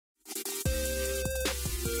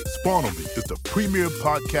Spawnily is the premier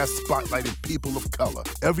podcast spotlighting people of color.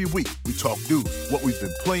 Every week, we talk news, what we've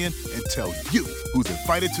been playing, and tell you who's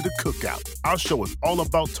invited to the cookout. Our show is all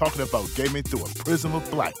about talking about gaming through a prism of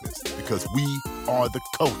blackness, because we are the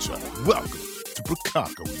culture. Welcome to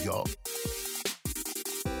Bracako, y'all.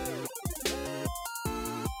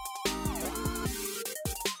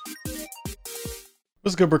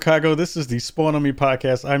 What's good, Bracako? This is the Spawn on Me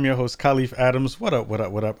podcast. I'm your host, Khalif Adams. What up, what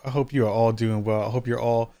up, what up? I hope you are all doing well. I hope you're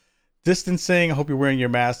all distancing. I hope you're wearing your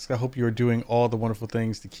masks. I hope you're doing all the wonderful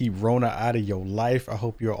things to keep Rona out of your life. I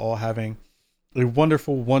hope you're all having a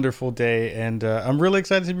wonderful, wonderful day. And I'm really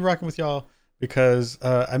excited to be rocking with y'all because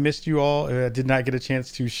I missed you all. I did not get a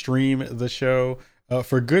chance to stream the show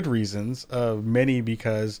for good reasons. Many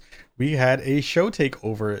because we had a show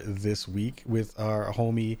takeover this week with our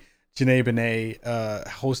homie Janae Benet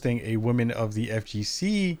hosting a Women of the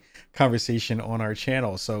FGC conversation on our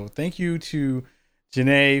channel. So thank you to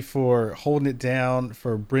Janae for holding it down,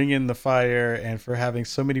 for bringing the fire, and for having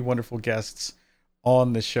so many wonderful guests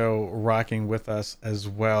on the show rocking with us as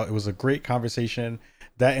well. It was a great conversation.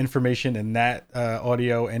 That information and that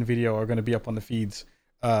audio and video are going to be up on the feeds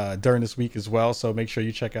during this week as well. So make sure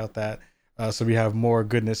you check out that so we have more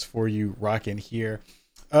goodness for you rocking here.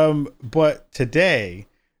 But today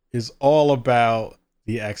is all about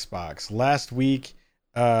the Xbox. Last week,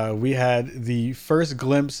 we had the first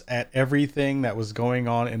glimpse at everything that was going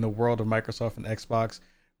on in the world of Microsoft and Xbox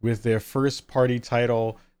with their first party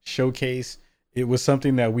title showcase. It was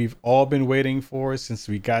something that we've all been waiting for since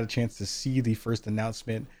we got a chance to see the first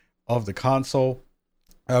announcement of the console.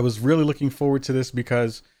 I was really looking forward to this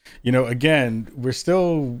because, again, we're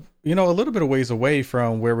still, a little bit of ways away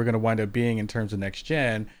from where we're going to wind up being in terms of next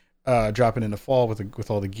gen. Dropping in the fall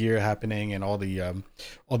with all the gear happening and all the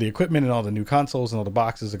equipment and all the new consoles and all the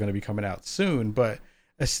boxes are going to be coming out soon. But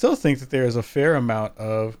I still think that there's a fair amount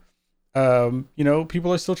of,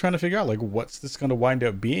 people are still trying to figure out like what's this going to wind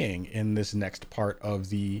up being in this next part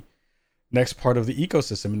of the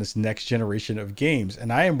ecosystem in this next generation of games.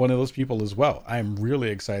 And I am one of those people as well. I am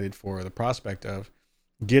really excited for the prospect of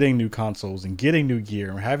getting new consoles and getting new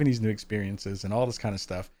gear and having these new experiences and all this kind of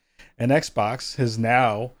stuff. And Xbox has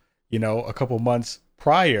now, a couple months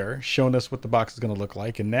prior shown us what the box is going to look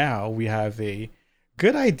like. And now we have a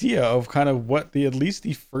good idea of kind of what at least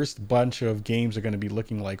the first bunch of games are going to be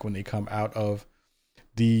looking like when they come out of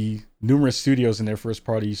the numerous studios in their first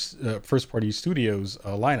party studios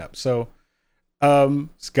lineup. So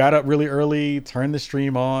got up really early, turned the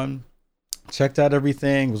stream on, checked out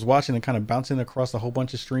everything, was watching and kind of bouncing across a whole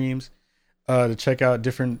bunch of streams to check out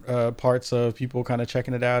different parts of people kind of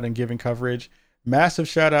checking it out and giving coverage. Massive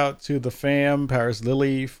shout out to the fam, Paris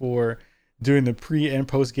Lily, for doing the pre and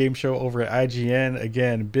post game show over at IGN.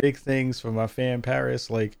 Again, big things for my fam, Paris.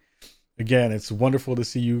 Like, again, it's wonderful to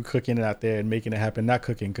see you cooking it out there and making it happen. Not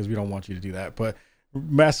cooking because we don't want you to do that, but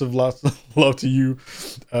massive love to you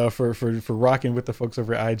for rocking with the folks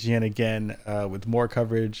over at IGN again with more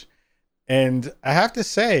coverage. And I have to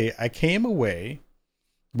say, I came away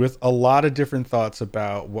with a lot of different thoughts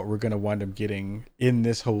about what we're going to wind up getting in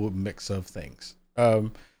this whole mix of things.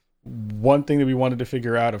 One thing that we wanted to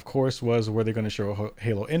figure out, of course, was were they going to show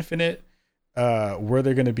Halo Infinite? Were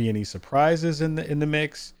there going to be any surprises in the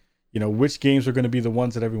mix? Which games were going to be the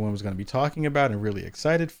ones that everyone was going to be talking about and really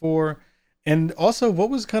excited for? And also, what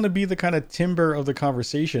was going to be the kind of timber of the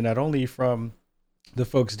conversation, not only from the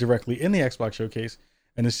folks directly in the Xbox showcase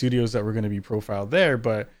and the studios that were going to be profiled there,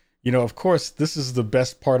 but of course, this is the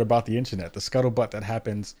best part about the internet, the scuttlebutt that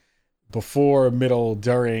happens before, middle,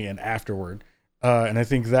 during, and afterward. And I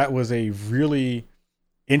think that was a really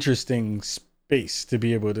interesting space to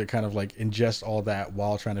be able to kind of like ingest all that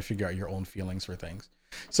while trying to figure out your own feelings for things.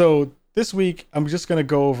 So this week, I'm just going to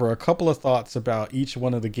go over a couple of thoughts about each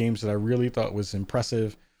one of the games that I really thought was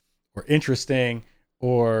impressive or interesting,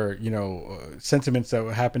 or sentiments that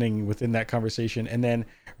were happening within that conversation. And then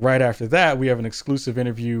right after that, we have an exclusive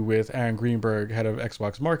interview with Aaron Greenberg, head of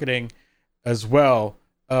Xbox marketing, as well,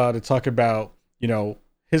 to talk about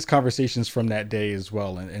his conversations from that day as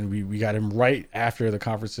well. And we got him right after the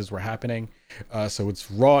conferences were happening, so it's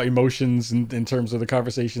raw emotions in terms of the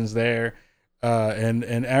conversations there.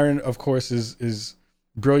 And Aaron, of course, is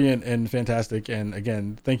brilliant and fantastic. And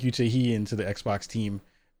again, thank you to he and to the Xbox team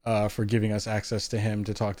for giving us access to him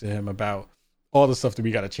to talk to him about all the stuff that we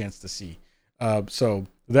got a chance to see. So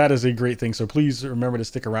that is a great thing. So please remember to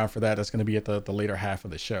stick around for that. That's going to be at the later half of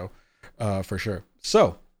the show for sure.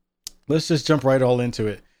 So let's just jump right all into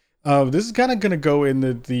it. This is kind of going to go in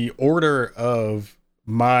the order of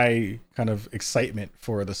my kind of excitement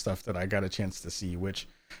for the stuff that I got a chance to see, which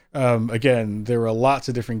Again, there were lots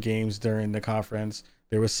of different games during the conference.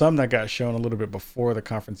 There was some that got shown a little bit before the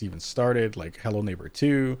conference even started, like Hello Neighbor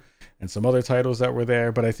 2 and some other titles that were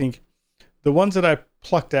there. But I think the ones that I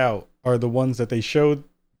plucked out are the ones that they showed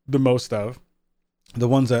the most of, the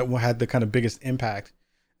ones that had the kind of biggest impact,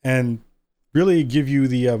 and really give you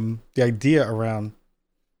the idea around,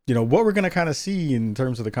 what we're going to kind of see in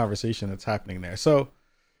terms of the conversation that's happening there. So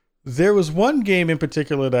there was one game in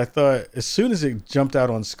particular that I thought, as soon as it jumped out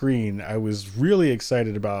on screen, I was really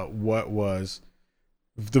excited about what was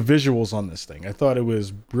the visuals on this thing. I thought it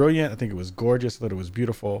was brilliant. I think it was gorgeous. I thought it was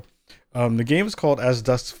beautiful. The game is called As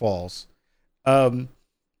Dusk Falls. And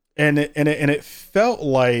it felt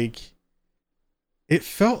like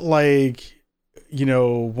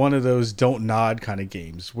one of those don't nod kind of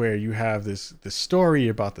games where you have this story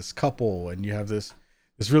about this couple, and you have this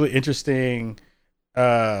really interesting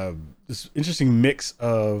mix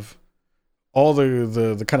of all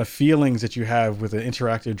the kind of feelings that you have with an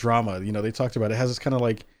interactive drama. They talked about it has this kind of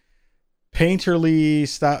like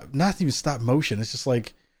painterly not even stop motion. It's just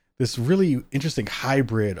like this really interesting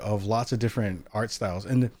hybrid of lots of different art styles.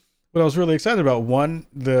 And what I was really excited about, one,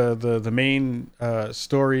 the main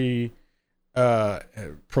story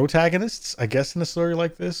protagonists, I guess, in a story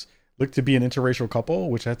like this looked to be an interracial couple,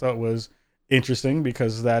 which I thought was interesting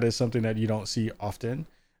because that is something that you don't see often.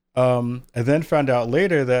 And then found out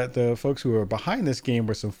later that the folks who were behind this game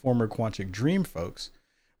were some former Quantic Dream folks,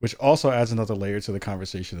 which also adds another layer to the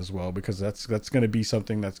conversation as well, because that's going to be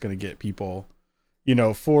something that's going to get people,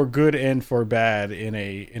 for good and for bad, in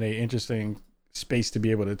a interesting space to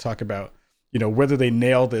be able to talk about, whether they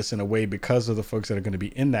nail this in a way because of the folks that are going to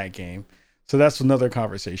be in that game. So that's another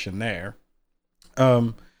conversation there.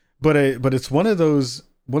 But it's one of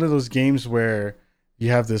those games where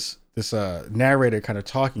you have this narrator kind of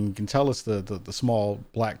talking. You can tell it's the small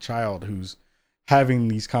black child who's having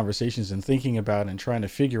these conversations and thinking about and trying to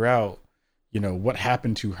figure out, what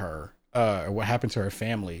happened to her, or what happened to her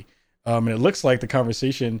family. And it looks like the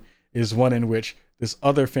conversation is one in which this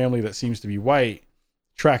other family that seems to be white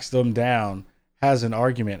tracks them down, has an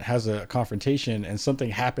argument, has a confrontation, and something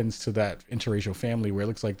happens to that interracial family where it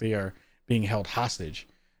looks like they are being held hostage.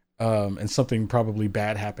 And something probably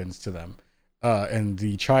bad happens to them. And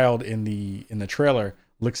the child in the trailer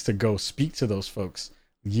looks to go speak to those folks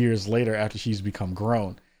years later after she's become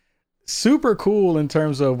grown. Super cool in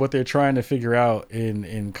terms of what they're trying to figure out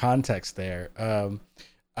in context there.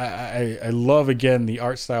 I love, again, the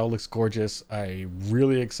art style looks gorgeous. I'm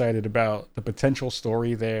really excited about the potential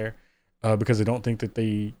story there, because I don't think that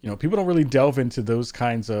people don't really delve into those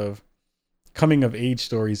kinds of coming of age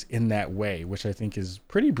stories in that way, which I think is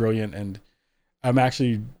pretty brilliant. And I'm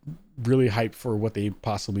actually really hyped for what they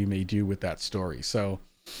possibly may do with that story. So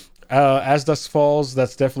As Dusk Falls,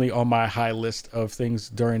 that's definitely on my high list of things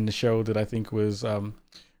during the show that I think was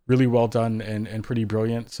really well done and pretty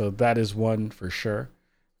brilliant. So that is one for sure.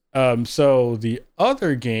 So the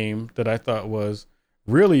other game that I thought was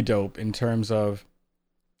really dope in terms of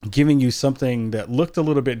giving you something that looked a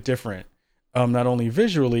little bit different, not only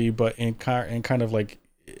visually, but in kind of like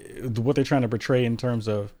what they're trying to portray in terms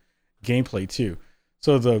of gameplay too.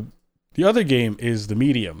 So the other game is The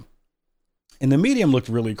Medium, and The Medium looked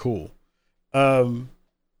really cool.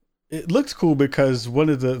 It looked cool because one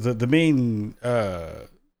of the main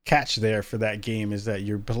catch there for that game is that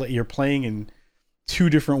you're playing in two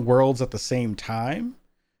different worlds at the same time,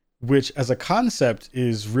 which as a concept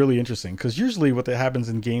is really interesting, because usually what that happens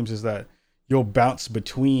in games is that you'll bounce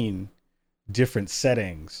between different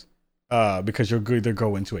settings, because you'll either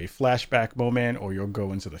go into a flashback moment or you'll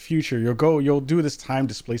go into the future. You'll do this time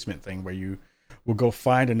displacement thing where you will go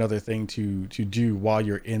find another thing to do while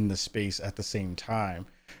you're in the space at the same time.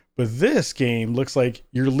 But this game looks like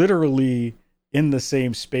you're literally in the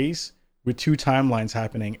same space with two timelines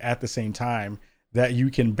happening at the same time that you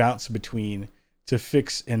can bounce between to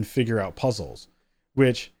fix and figure out puzzles,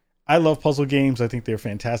 which I love puzzle games. I think they're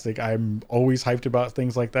fantastic. I'm always hyped about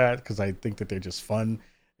things like that because I think that they're just fun,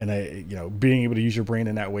 and being able to use your brain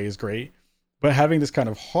in that way is great. But having this kind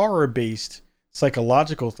of horror-based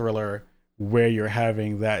psychological thriller where you're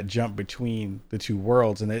having that jump between the two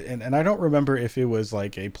worlds, and I don't remember if it was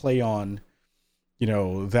like a play on,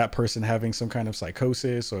 that person having some kind of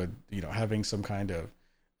psychosis or having some kind of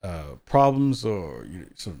problems, or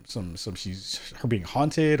she's being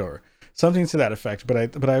haunted or something to that effect.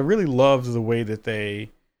 But I really loved the way that they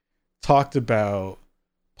talked about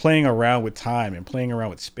playing around with time and playing around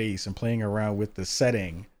with space and playing around with the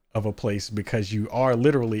setting of a place, because you are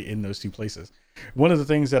literally in those two places. One of the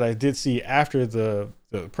things that I did see after the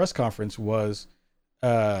press conference was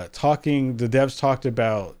the devs talked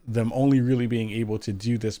about them only really being able to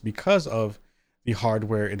do this because of the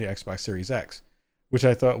hardware in the Xbox Series X, which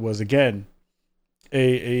I thought was, again,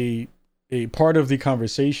 a part of the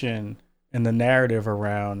conversation and the narrative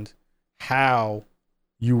around how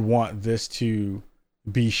you want this to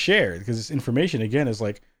be shared, because this information, again, is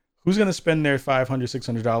like, who's going to spend their $500,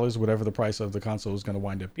 $600, whatever the price of the console is going to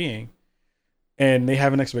wind up being. And they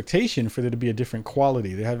have an expectation for there to be a different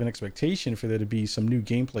quality. They have an expectation for there to be some new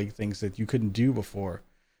gameplay things that you couldn't do before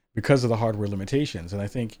because of the hardware limitations. And I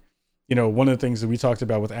think, one of the things that we talked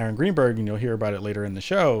about with Aaron Greenberg, and you'll hear about it later in the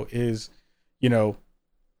show, is,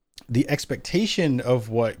 the expectation of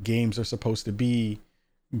what games are supposed to be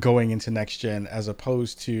going into next gen, as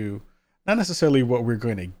opposed to not necessarily what we're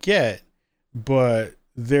going to get, but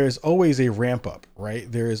there's always a ramp up, right?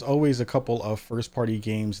 There is always a couple of first party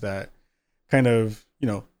games that kind of,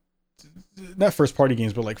 not first party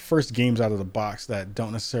games, but like first games out of the box that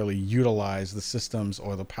don't necessarily utilize the systems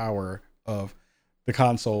or the power of the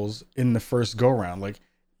consoles in the first go round. Like,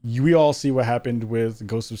 we all see what happened with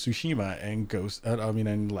Ghost of Tsushima and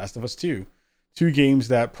and Last of Us 2. Two games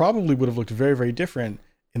that probably would have looked very, very different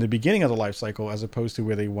in the beginning of the life cycle as opposed to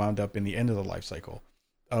where they wound up in the end of the life cycle,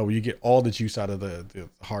 where you get all the juice out of the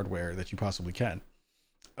hardware that you possibly can.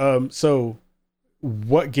 So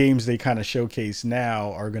what games they kind of showcase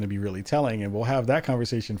now are going to be really telling, and we'll have that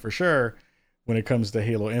conversation for sure when it comes to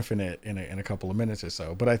Halo Infinite in a couple of minutes or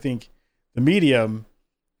so. But I think the medium,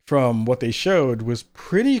 from what they showed, was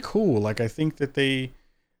pretty cool. Like, I think that they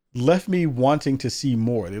left me wanting to see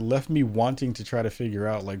more. They left me wanting to try to figure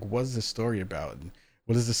out, like, what's the story about, and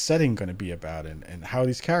what is the setting going to be about, and how are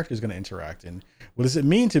these characters going to interact, and what does it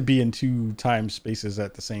mean to be in two time spaces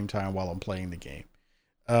at the same time while I'm playing the game.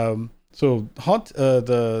 So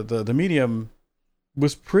the medium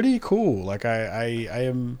was pretty cool. Like, I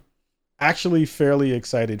am actually fairly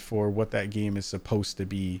excited for what that game is supposed to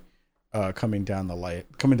be coming down the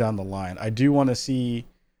line. I do want to see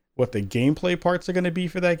what the gameplay parts are going to be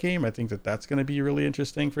for that game. I think that that's going to be really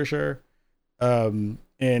interesting for sure. Once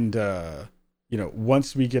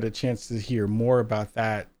we get a chance to hear more about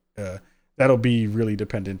that, that'll be really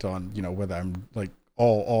dependent on, whether I'm like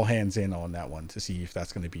all hands in on that one to see if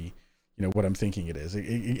that's going to be, what I'm thinking it is.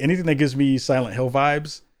 Anything that gives me Silent Hill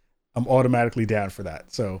vibes, I'm automatically down for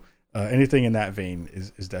that. So anything in that vein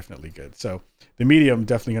is definitely good. So the medium,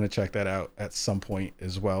 definitely going to check that out at some point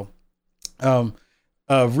as well.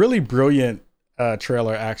 A really brilliant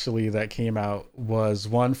trailer actually that came out was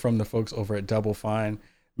one from the folks over at Double Fine.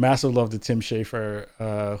 Massive love to Tim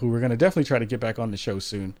Schafer, who we're going to definitely try to get back on the show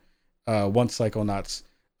soon once Psychonauts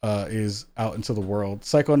is out into the world.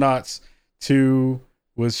 Psychonauts 2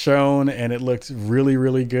 was shown and it looked really,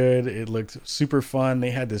 really good. It looked super fun.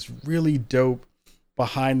 They had this really dope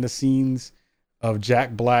behind the scenes of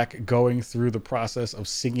Jack Black going through the process of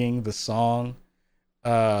singing the song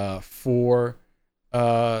for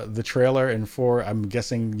the trailer, and for, I'm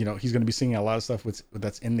guessing, he's going to be singing a lot of stuff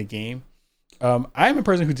that's in the game. I'm a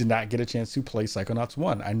person who did not get a chance to play Psychonauts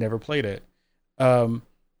 1. I never played it.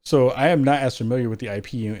 So I am not as familiar with the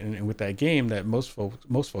IP and with that game that most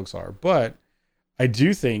folks are, but I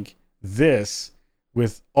do think this,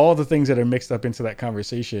 with all the things that are mixed up into that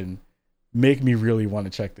conversation, make me really want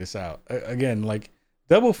to check this out. Again, like,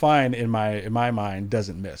 Double Fine in my mind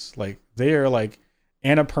doesn't miss. Like, they are like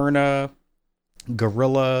Annapurna,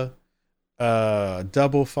 Guerrilla,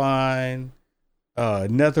 Double Fine,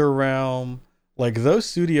 NetherRealm. Like, those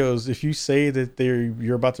studios, if you say that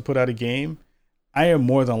you're about to put out a game, I am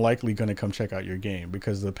more than likely going to come check out your game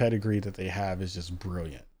because the pedigree that they have is just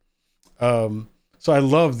brilliant. So I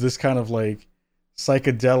love this kind of like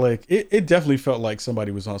psychedelic. It definitely felt like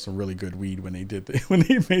somebody was on some really good weed when they when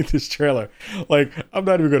they made this trailer. Like, I'm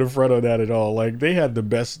not even going to front on that at all. Like, they had the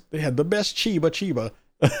best Chiba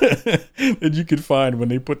that you could find when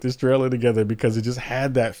they put this trailer together, because it just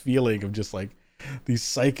had that feeling of just like these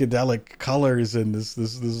psychedelic colors and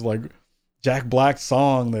this like Jack Black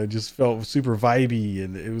song that just felt super vibey,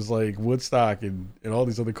 and it was like Woodstock and all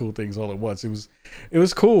these other cool things all at once. It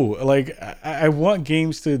was cool. Like, I want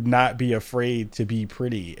games to not be afraid to be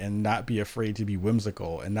pretty, and not be afraid to be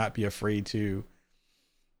whimsical, and not be afraid to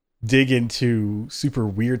dig into super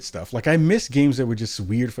weird stuff. Like, I miss games that were just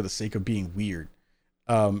weird for the sake of being weird.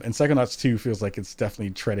 And Psychonauts 2 feels like it's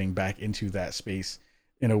definitely treading back into that space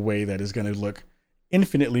in a way that is going to look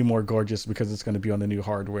infinitely more gorgeous because it's going to be on the new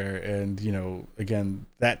hardware. And, again,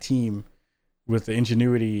 that team with the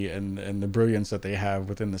ingenuity and the brilliance that they have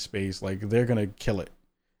within the space, like, they're going to kill it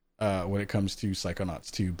when it comes to Psychonauts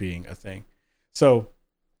 2 being a thing. So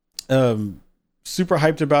super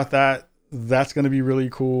hyped about that. That's going to be really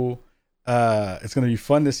cool. It's going to be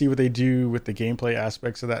fun to see what they do with the gameplay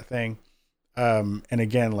aspects of that thing. And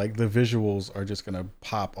again, like the visuals are just going to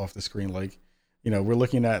pop off the screen. Like, we're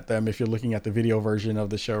looking at them. If you're looking at the video version of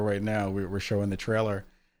the show right now, we're showing the trailer,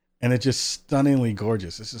 and it's just stunningly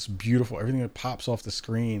gorgeous. It's just beautiful. Everything that pops off the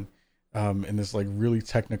screen in this like really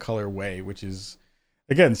technicolor way, which is,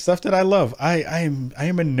 again, stuff that I love. I am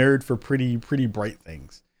a nerd for pretty bright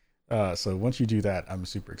things. So once you do that, I'm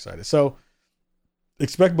super excited. So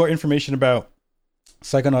expect more information about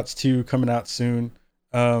Psychonauts 2 coming out soon.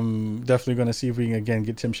 Definitely going to see if we can again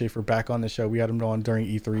get Tim Schafer back on the show. We had him on during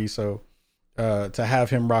E3, so to have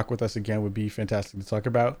him rock with us again would be fantastic to talk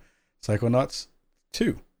about Psychonauts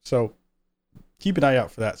 2. So keep an eye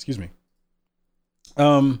out for that. Excuse me.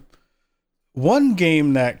 One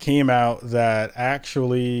game that came out that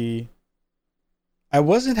actually I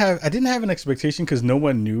didn't have an expectation because no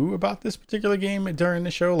one knew about this particular game during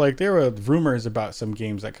the show. Like there were rumors about some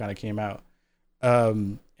games that kind of came out.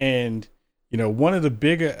 And one of the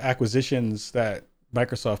big acquisitions that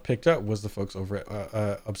Microsoft picked up was the folks over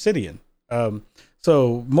at Obsidian.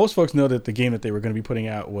 So most folks know that the game that they were going to be putting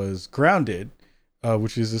out was Grounded,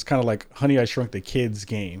 which is this kind of like Honey, I Shrunk the Kids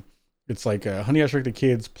game. It's like Honey, I Shrunk the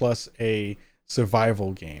Kids plus a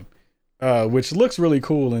survival game, which looks really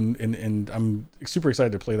cool. And I'm super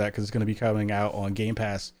excited to play that because it's going to be coming out on Game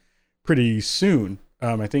Pass pretty soon.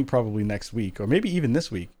 I think probably next week or maybe even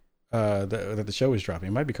this week. That the show is dropping.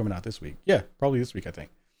 It might be coming out this week. Yeah, probably this week, I think.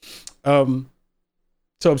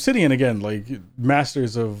 So Obsidian, again, like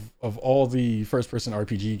masters of all the first-person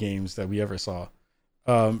RPG games that we ever saw.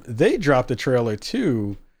 They dropped a trailer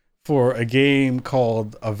too for a game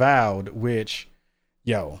called Avowed, which,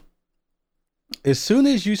 as soon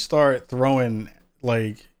as you start throwing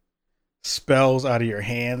like spells out of your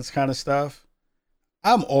hands kind of stuff,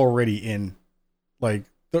 I'm already in. Like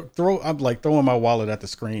I'm like throwing my wallet at the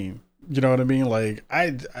screen. You know what I mean? Like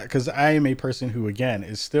because I am a person who again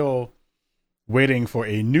is still waiting for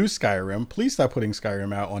a new Skyrim. Please stop putting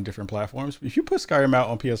Skyrim out on different platforms. If you put Skyrim out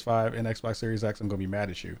on PS5 and Xbox Series X, I'm gonna be mad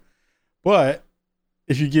at you. But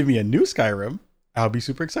if you give me a new Skyrim, I'll be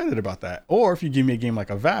super excited about that. Or if you give me a game like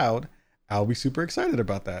Avowed, I'll be super excited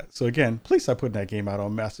about that. So again, please stop putting that game out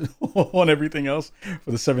on master on everything else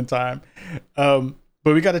for the 7th time.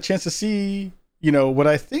 But we got a chance to see, what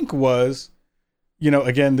I think was,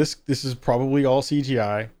 again, this is probably all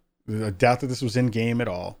CGI. I doubt that this was in game at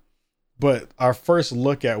all. But our first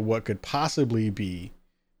look at what could possibly be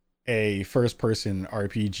a first-person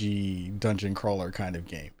RPG dungeon crawler kind of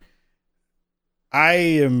game. I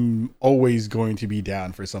am always going to be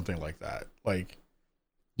down for something like that. Like,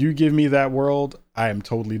 you give me that world, I am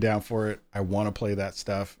totally down for it. I want to play that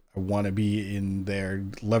stuff. I want to be in there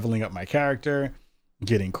leveling up my character,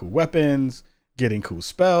 getting cool weapons, getting cool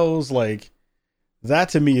spells. Like, that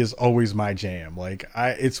to me is always my jam. Like,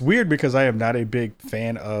 it's weird because I am not a big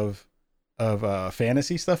fan of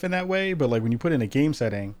fantasy stuff in that way, but like when you put in a game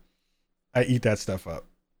setting, I eat that stuff up.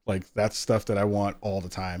 Like that's stuff that I want all the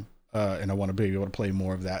time, and I want to be able to play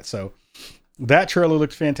more of that. So that trailer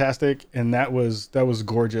looked fantastic, and that was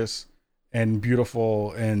gorgeous and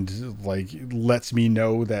beautiful, and like lets me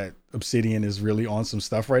know that Obsidian is really on some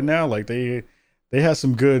stuff right now. Like they have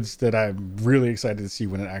some goods that I'm really excited to see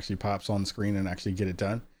when it actually pops on the screen and actually get it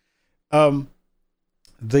done.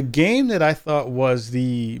 The game that I thought was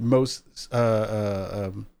the most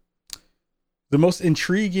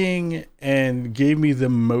intriguing and gave me the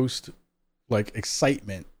most like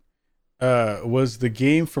excitement was the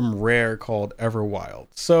game from Rare called Everwild.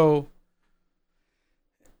 So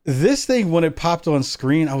this thing, when it popped on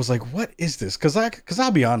screen, I was like, "What is this?" Because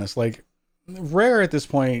I'll be honest, like Rare at this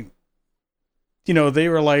point, they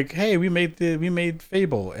were like, "Hey, we made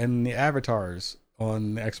Fable and the Avatars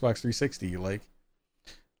on the Xbox 360." Like,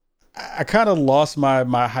 I kind of lost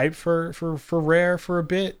my hype for Rare for a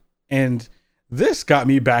bit, and this got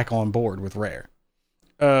me back on board with Rare.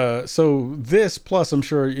 So this plus, I'm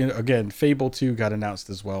sure, again, Fable 2 got announced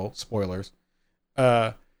as well. Spoilers.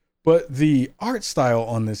 But the art style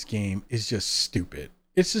on this game is just stupid.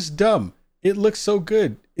 It's just dumb. It looks so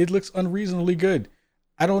good. It looks unreasonably good.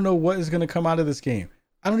 I don't know what is going to come out of this game.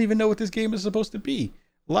 I don't even know what this game is supposed to be.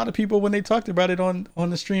 A lot of people, when they talked about it on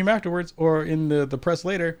the stream afterwards or in the press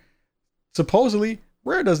later, supposedly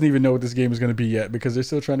Rare doesn't even know what this game is going to be yet because they're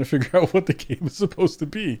still trying to figure out what the game is supposed to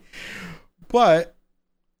be. But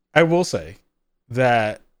I will say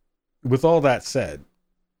that with all that said,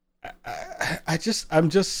 I'm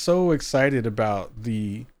just so excited about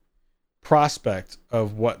the prospect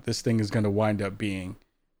of what this thing is going to wind up being.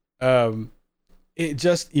 It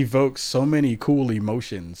just evokes so many cool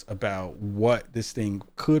emotions about what this thing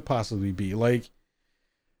could possibly be. Like,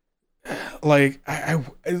 like I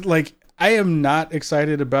am not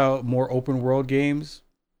excited about more open world games,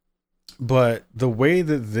 but the way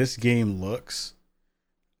that this game looks,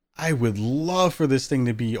 I would love for this thing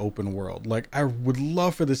to be open world. Like I would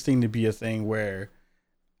love for this thing to be a thing where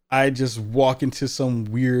I just walk into some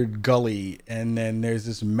weird gully and then there's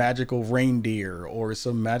this magical reindeer or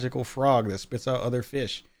some magical frog that spits out other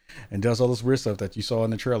fish and does all this weird stuff that you saw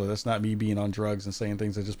in the trailer. That's not me being on drugs and saying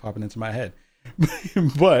things that just popping into my head.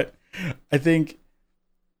 But I think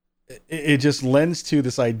it just lends to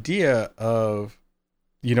this idea of,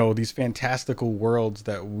 you know, these fantastical worlds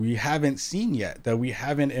that we haven't seen yet, that we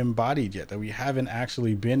haven't embodied yet, that we haven't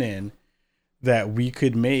actually been in, that we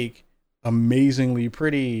could make amazingly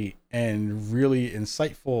pretty and really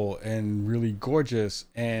insightful and really gorgeous,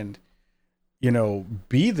 and, you know,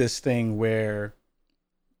 be this thing where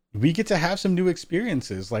we get to have some new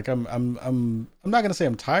experiences. Like I'm not gonna say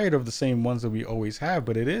I'm tired of the same ones that we always have,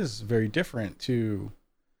 but it is very different to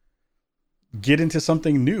get into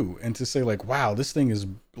something new and to say like, wow, this thing is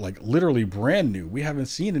like literally brand new. We haven't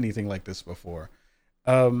seen anything like this before.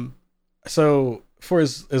 So for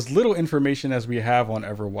as little information as we have on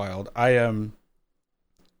Everwild, I am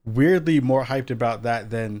weirdly more hyped about that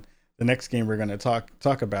than the next game we're going to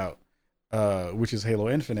talk about, which is Halo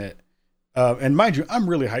Infinite. And mind you, I'm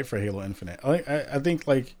really hyped for Halo Infinite. I think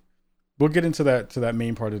like we'll get into that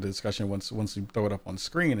main part of the discussion once we throw it up on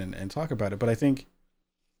screen and talk about it. But I think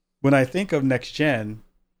when I think of next gen,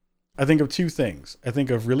 I think of two things. I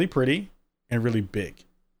think of really pretty and really big,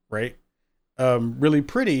 right? Really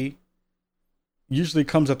pretty usually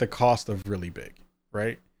comes at the cost of really big,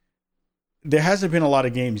 right? There hasn't been a lot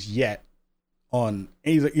of games yet on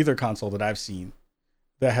either console that I've seen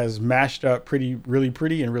that has mashed up really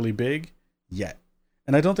pretty and really big yet.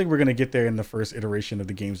 And I don't think we're going to get there in the first iteration of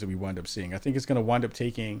the games that we wind up seeing. I think it's going to wind up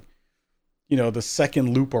taking, you know, the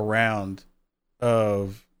second loop around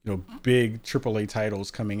of, you know, big AAA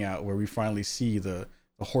titles coming out where we finally see the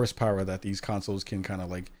horsepower that these consoles can kind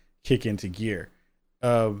of like kick into gear.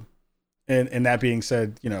 And that being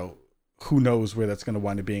said, you know, who knows where that's going to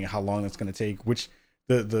wind up being, how long that's going to take, which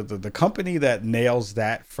the company that nails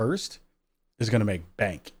that first is going to make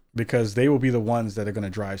bank, because they will be the ones that are going to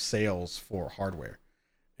drive sales for hardware.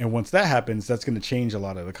 And once that happens, that's going to change a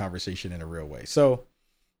lot of the conversation in a real way. So,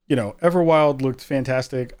 you know, Everwild looked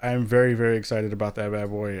fantastic. I'm very, very excited about that bad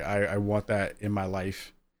boy. I want that in my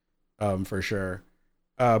life, for sure.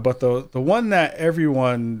 But the one that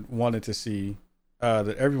everyone wanted to see,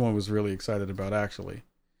 that everyone was really excited about, actually,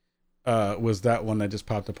 was that one that just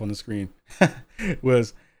popped up on the screen.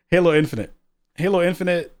 Was Halo Infinite. Halo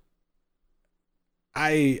Infinite.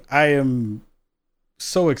 I am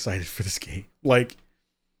so excited for this game. Like,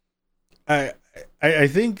 I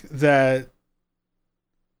think that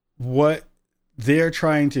what they're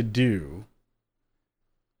trying to do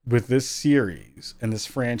with this series and this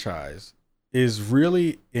franchise is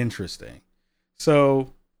really interesting.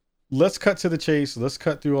 So let's cut to the chase. Let's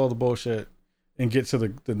cut through all the bullshit and get to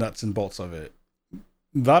the nuts and bolts of it. A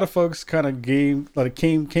lot of folks kind of came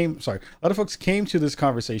to this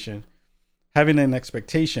conversation having an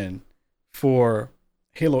expectation for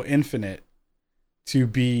Halo Infinite to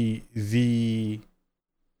be the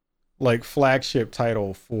like flagship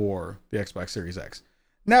title for the Xbox Series X.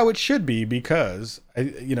 Now it should be, because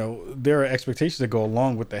there are expectations that go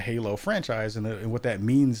along with the Halo franchise and what that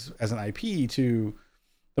means as an IP to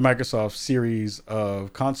the Microsoft series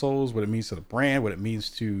of consoles, what it means to the brand, what it means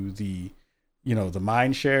to the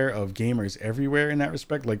mind share of gamers everywhere in that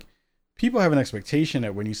respect. Like, people have an expectation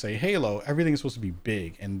that when you say Halo, everything is supposed to be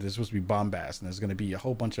big and there's supposed to be bombast and there's going to be a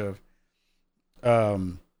whole bunch of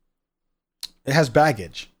it has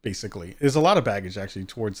baggage, basically. There's a lot of baggage actually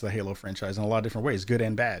towards the Halo franchise in a lot of different ways, good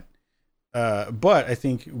and bad. But I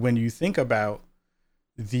think when you think about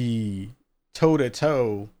the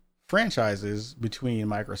toe-to-toe franchises between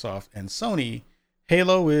Microsoft and Sony,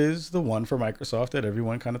 Halo is the one for Microsoft that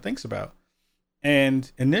everyone kind of thinks about.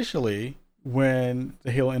 And initially, when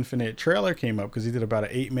the Halo Infinite trailer came up, because he did about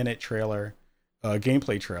an 8-minute trailer,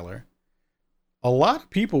 gameplay trailer, a lot of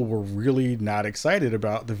people were really not excited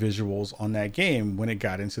about the visuals on that game when it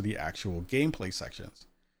got into the actual gameplay sections.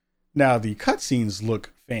 Now, the cutscenes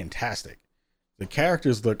look fantastic. The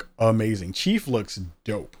characters look amazing. Chief looks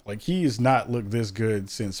dope. Like, he has not looked this good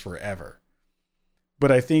since forever.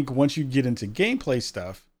 But I think once you get into gameplay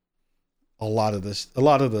stuff, a lot of the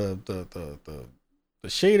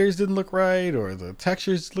shaders didn't look right, or the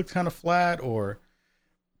textures looked kind of flat, or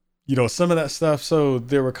some of that stuff. So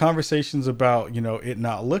there were conversations about, it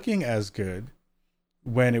not looking as good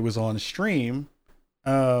when it was on stream,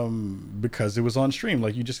 because it was on stream.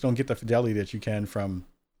 Like, you just don't get the fidelity that you can from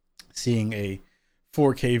seeing a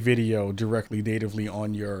 4K video directly natively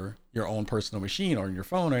on your own personal machine or on your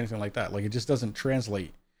phone or anything like that. Like, it just doesn't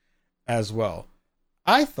translate as well.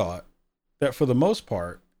 I thought that for the most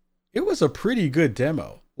part, it was a pretty good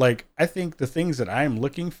demo. Like, I think the things that I'm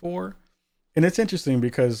looking for, and it's interesting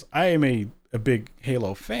because I am a big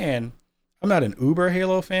Halo fan. I'm not an uber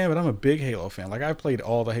Halo fan, but I'm a big Halo fan. Like, I've played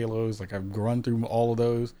all the Halos. Like, I've run through all of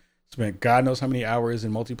those, spent God knows how many hours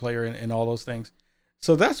in multiplayer and all those things.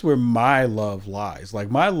 So that's where my love lies. Like,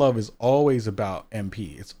 my love is always about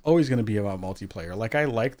MP. It's always going to be about multiplayer. Like, I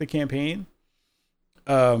like the campaign,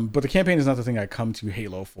 but the campaign is not the thing I come to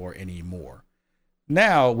Halo for anymore.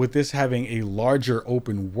 Now, with this having a larger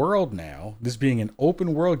open world now, this being an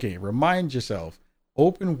open world game, remind yourself,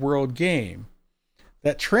 open world game,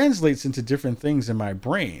 that translates into different things in my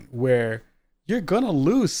brain where you're going to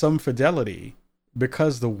lose some fidelity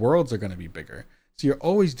because the worlds are going to be bigger. So you're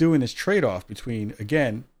always doing this trade-off between,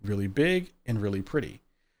 again, really big and really pretty.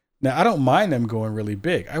 Now, I don't mind them going really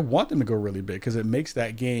big. I want them to go really big because it makes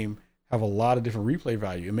that game have a lot of different replay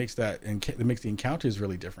value. It makes the encounters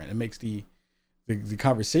really different. It makes the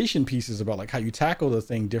conversation pieces about like how you tackle the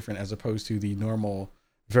thing different as opposed to the normal,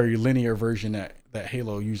 very linear version that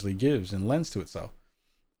Halo usually gives and lends to itself.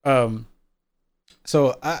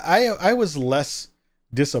 So I was less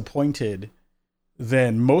disappointed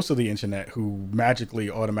than most of the internet, who magically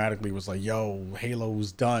automatically was like, yo,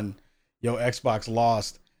 Halo's done. Yo, Xbox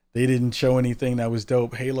lost. They didn't show anything that was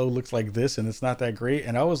dope. Halo looks like this and it's not that great.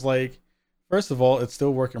 And I was like, first of all, it's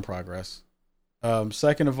still work in progress.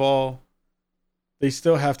 Second of all, they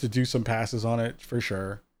still have to do some passes on it for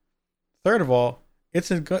sure. Third of all, it's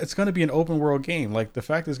going to be an open world game. Like, the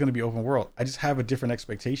fact that it's going to be open world, I just have a different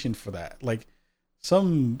expectation for that. Like,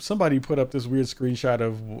 somebody put up this weird screenshot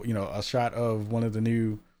of, you know, a shot of one of the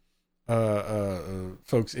new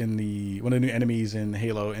folks in one of the new enemies in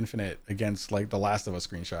Halo Infinite against like the Last of Us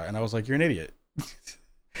screenshot, and I was like, you're an idiot.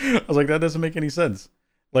 I was like, that doesn't make any sense.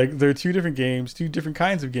 Like, they're two different games, two different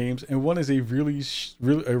kinds of games, and one is a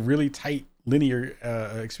really tight linear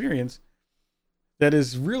experience that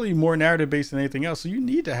is really more narrative based than anything else. So you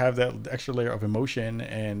need to have that extra layer of emotion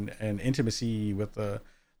and intimacy with the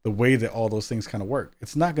way that all those things kind of work.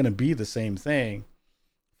 It's not going to be the same thing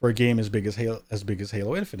for a game as big as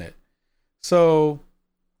Halo Infinite. So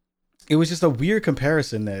it was just a weird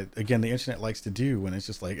comparison that, again, the internet likes to do when it's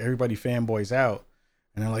just like everybody fanboys out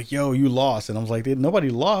and they're like, yo, you lost. And I was like, nobody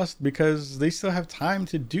lost because they still have time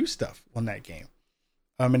to do stuff on that game.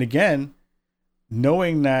 And again,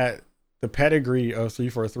 knowing that the pedigree of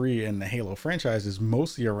 343 and the Halo franchise is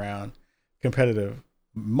mostly around competitive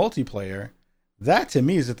multiplayer, that to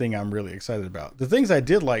me is the thing I'm really excited about. The things I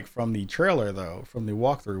did like from the trailer, though, from the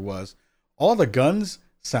walkthrough, was all the guns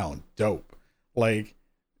sound dope. Like,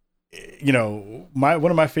 you know, one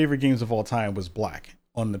of my favorite games of all time was Black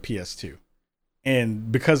on the PS2.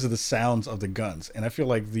 And because of the sounds of the guns. And I feel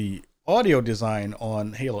like the audio design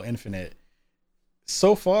on Halo Infinite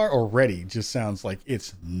so far already just sounds like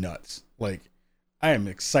it's nuts. Like, I am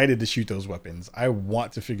excited to shoot those weapons. I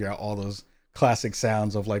want to figure out all those classic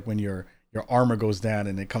sounds of like when your armor goes down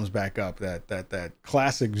and it comes back up. That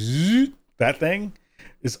classic zzz, that thing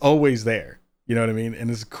is always there. You know what I mean? And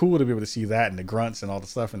it's cool to be able to see that and the grunts and all the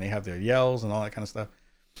stuff, and they have their yells and all that kind of stuff.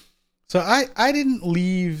 So I didn't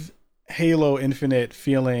leave Halo Infinite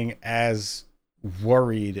feeling as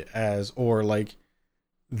worried as, or like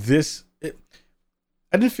this.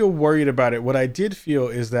 I didn't feel worried about it. What I did feel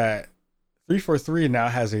is that 343 now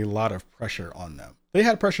has a lot of pressure on them. They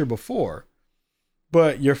had pressure before,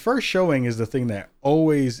 but your first showing is the thing that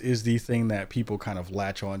always is the thing that people kind of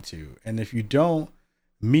latch onto. And if you don't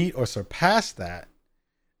meet or surpass that,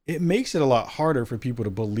 it makes it a lot harder for people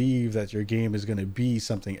to believe that your game is going to be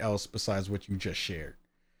something else besides what you just shared.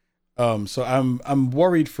 So I'm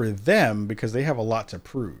worried for them because they have a lot to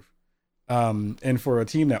prove. And for a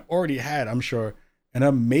team that already had, I'm sure, an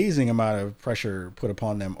amazing amount of pressure put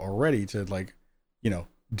upon them already to, like, you know,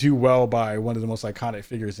 do well by one of the most iconic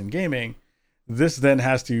figures in gaming, this then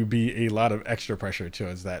has to be a lot of extra pressure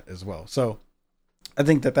towards that as well. So I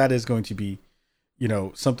think that is going to be, you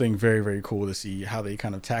know, something very, very cool to see how they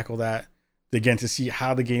kind of tackle that. Again, to see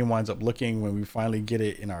how the game winds up looking when we finally get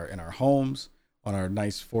it in our homes on our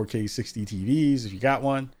nice 4K 60 TVs, if you got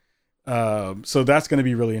one. So that's going to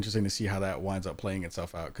be really interesting to see how that winds up playing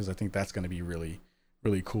itself out, because I think that's going to be really,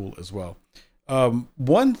 really cool as well.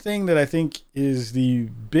 One thing that I think is the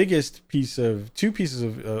biggest two pieces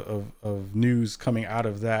of news coming out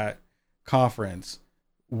of that conference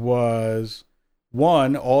was,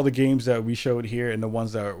 one, all the games that we showed here and the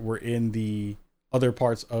ones that were in the other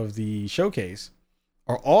parts of the showcase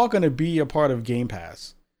are all going to be a part of Game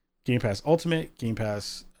Pass. Game Pass Ultimate, Game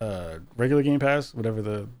Pass, regular Game Pass, whatever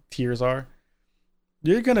the tiers are,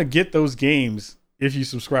 you're going to get those games if you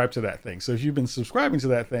subscribe to that thing. So if you've been subscribing to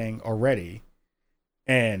that thing already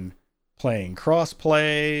and playing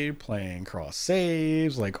cross-play, playing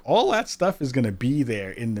cross-saves, like all that stuff is going to be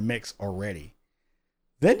there in the mix already.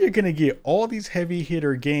 Then you're going to get all these heavy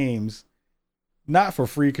hitter games, not for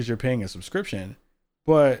free because you're paying a subscription,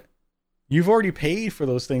 but you've already paid for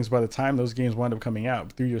those things by the time those games wind up coming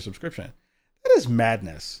out through your subscription. That is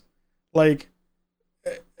madness. Like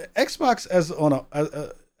Xbox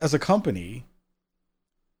as a company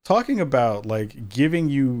talking about like giving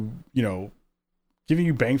you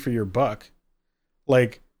bang for your buck.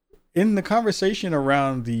 Like in the conversation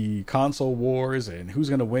around the console wars and who's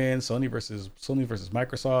going to win, Sony versus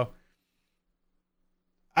Microsoft,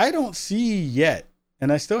 I don't see yet,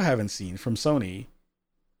 and I still haven't seen from Sony,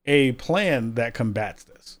 a plan that combats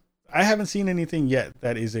this. I haven't seen anything yet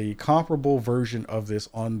that is a comparable version of this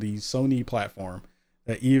on the Sony platform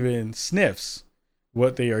that even sniffs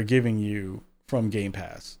what they are giving you from Game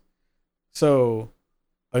Pass. So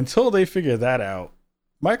until they figure that out,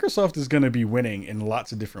 Microsoft is going to be winning in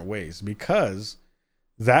lots of different ways because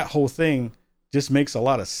that whole thing just makes a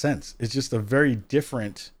lot of sense. It's just a very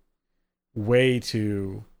different way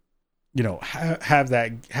to,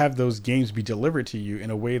 have those games be delivered to you in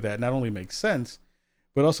a way that not only makes sense,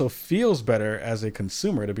 but also feels better as a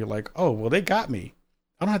consumer to be like, oh, well, they got me.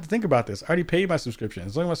 I don't have to think about this. I already paid my subscription.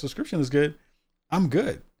 As long as my subscription is good, I'm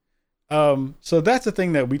good. So that's the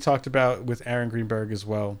thing that we talked about with Aaron Greenberg as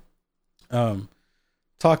well.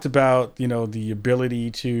 Talked about, the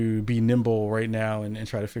ability to be nimble right now and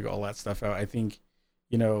try to figure all that stuff out. I think,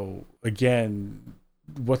 again,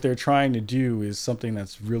 what they're trying to do is something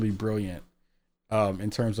that's really brilliant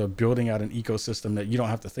in terms of building out an ecosystem that you don't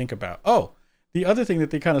have to think about. Oh, the other thing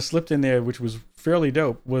that they kind of slipped in there, which was fairly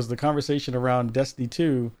dope, was the conversation around Destiny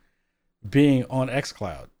 2 being on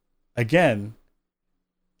xCloud. Again,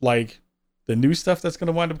 like the new stuff that's going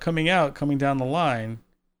to wind up coming down the line,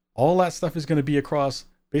 all that stuff is going to be across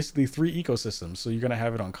basically 3 ecosystems. So you're going to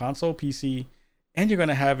have it on console, PC, and you're going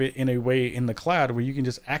to have it in a way in the cloud where you can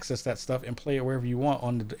just access that stuff and play it wherever you want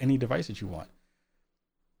on any device that you want.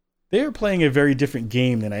 They're playing a very different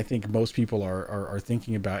game than I think most people are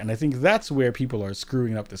thinking about. And I think that's where people are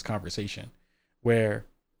screwing up this conversation, where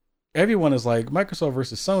everyone is like, Microsoft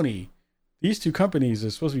versus Sony, these two companies are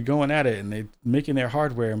supposed to be going at it and they're making their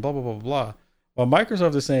hardware and blah, blah, blah, blah. While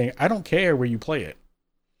Microsoft is saying, I don't care where you play it.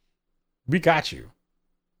 We got you.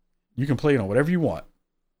 You can play it on whatever you want,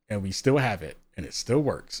 and we still have it, and it still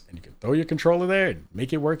works. And you can throw your controller there and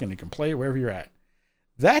make it work, and you can play it wherever you're at.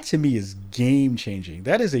 That to me is game changing.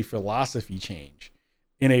 That is a philosophy change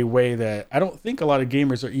in a way that I don't think a lot of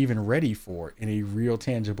gamers are even ready for in a real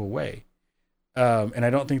tangible way. And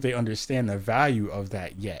I don't think they understand the value of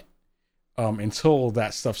that yet until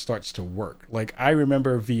that stuff starts to work. Like I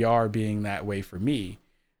remember VR being that way for me,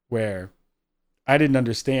 where I didn't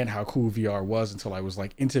understand how cool VR was until I was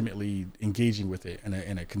like intimately engaging with it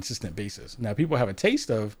in a consistent basis. Now people have a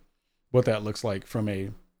taste of what that looks like from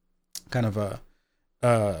a kind of a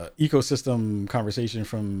ecosystem conversation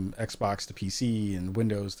from Xbox to PC and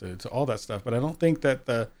Windows to all that stuff. But I don't think that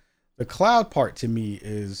the cloud part to me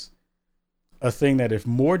is a thing that if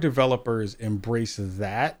more developers embrace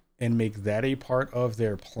that and make that a part of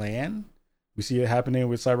their plan. We see it happening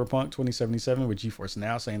with Cyberpunk 2077 with GeForce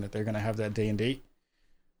Now saying that they're going to have that day and date.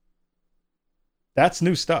 That's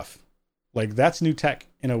new stuff. Like that's new tech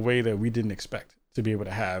in a way that we didn't expect to be able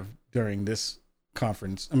to have during this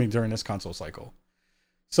during this console cycle.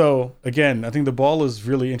 So again, I think the ball is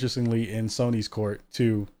really interestingly in Sony's court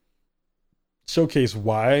to showcase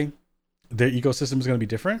why their ecosystem is going to be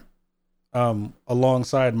different.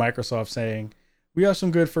 Alongside Microsoft saying, we have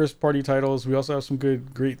some good first party titles. We also have some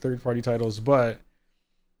great third party titles, but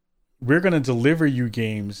we're going to deliver you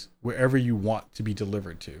games wherever you want to be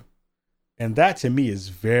delivered to. And that to me is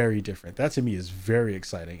very different. That to me is very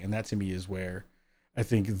exciting. And that to me is where I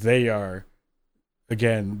think they are,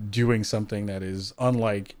 again, doing something that is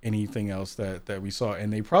unlike anything else that we saw.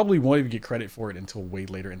 And they probably won't even get credit for it until way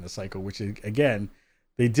later in the cycle, which is, again,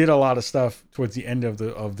 they did a lot of stuff towards the end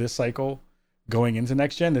of this cycle going into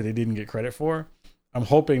next gen that they didn't get credit for. I'm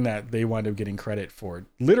hoping that they wind up getting credit for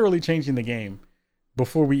literally changing the game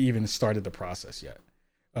before we even started the process yet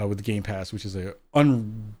with the Game Pass, which is an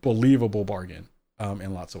unbelievable bargain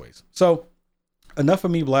in lots of ways. So enough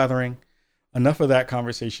of me blathering, enough of that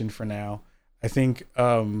conversation for now. I think,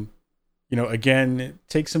 again,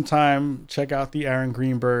 take some time, check out the Aaron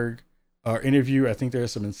Greenberg interview. I think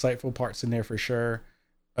there's some insightful parts in there for sure.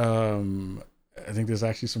 I think there's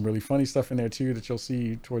actually some really funny stuff in there too that you'll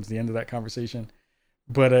see towards the end of that conversation.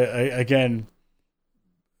 But again,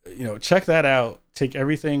 check that out. Take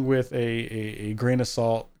everything with a grain of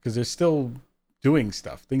salt, because they're still doing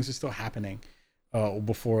stuff. Things are still happening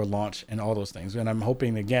before launch and all those things. And I'm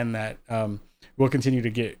hoping again that we'll continue to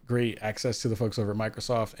get great access to the folks over at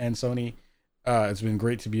Microsoft and Sony. It's been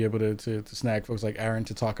great to be able to snag folks like Aaron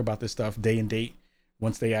to talk about this stuff day and date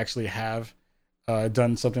once they actually have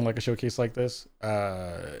done something like a showcase like this.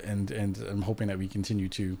 And I'm hoping that we continue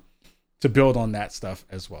to build on that stuff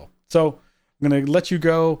as well. So I'm going to let you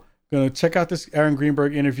go. I'm going to check out this Aaron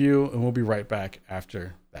Greenberg interview, and we'll be right back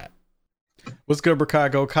after that. What's good,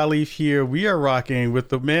 Chicago? Khalif here. We are rocking with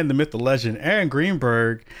the man, the myth, the legend, Aaron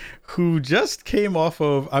Greenberg, who just came off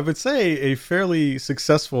of, I would say, a fairly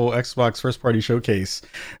successful Xbox first-party showcase.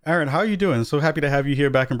 Aaron, how are you doing? So happy to have you here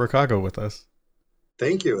back in Chicago with us.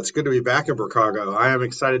 Thank you. It's good to be back in Chicago. I am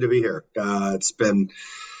excited to be here. It's been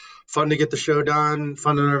fun to get the show done,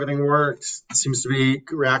 fun and everything works. It seems to be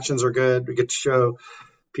reactions are good. We get to show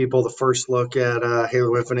people the first look at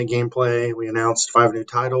Halo Infinite gameplay. We announced 5 new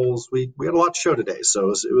titles. We had a lot to show today, so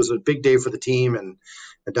it was a big day for the team, and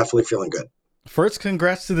definitely feeling good. First,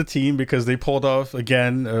 congrats to the team, because they pulled off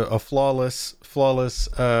again a flawless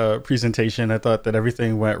presentation. I thought that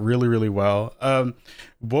everything went really, really well.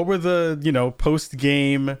 What were the post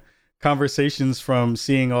game conversations from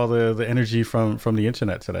seeing all the energy from the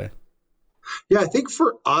internet today? Yeah, I think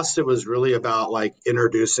for us, it was really about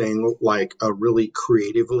introducing a really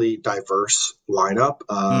creatively diverse lineup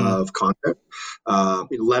of content,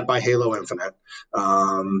 led by Halo Infinite.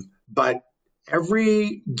 But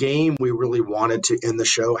every game we really wanted to in the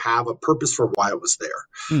show have a purpose for why it was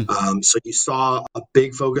there. So you saw a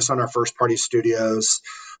big focus on our first party studios.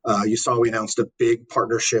 You saw we announced a big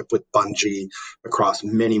partnership with Bungie across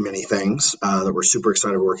many, many things that we're super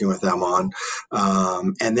excited working with them on.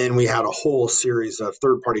 And then we had a whole series of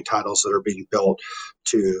third-party titles that are being built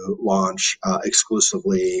to launch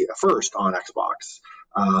exclusively first on Xbox.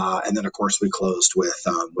 And then, of course, we closed with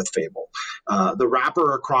Fable. The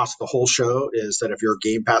wrapper across the whole show is that if you're a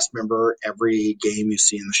Game Pass member, every game you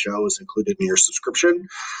see in the show is included in your subscription.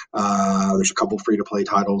 There's a couple free-to-play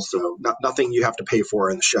titles, so nothing you have to pay for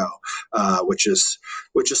in the show, which is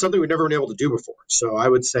something we've never been able to do before. So I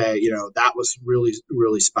would say, that was really,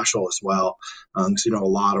 really special as well. Because, a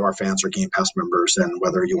lot of our fans are Game Pass members, and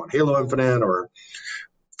whether you want Halo Infinite or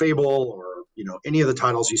Fable or any of the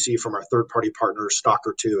titles you see from our third-party partners,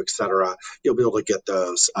 Stalker 2, etc., you'll be able to get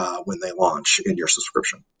those when they launch in your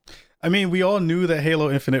subscription. I mean, we all knew that Halo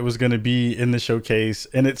Infinite was going to be in the showcase,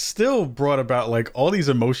 and it still brought about all these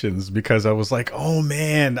emotions, because I was like, oh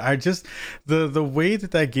man, the way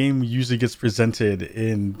that game usually gets presented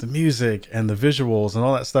in the music and the visuals and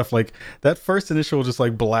all that stuff, that first initial just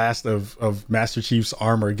blast of Master Chief's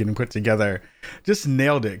armor getting put together just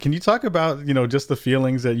nailed it. Can you talk about, just the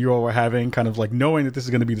feelings that you all were having, kind of knowing that this is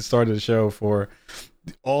going to be the start of the show for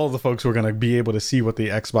all the folks who are going to be able to see what the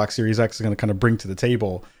Xbox Series X is going to kind of bring to the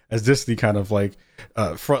table, as this the kind of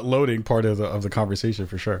front loading part of the conversation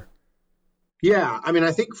for sure? Yeah, I mean,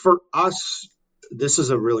 I think for us, this is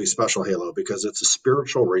a really special Halo because it's a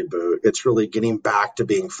spiritual reboot. It's really getting back to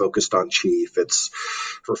being focused on Chief. It's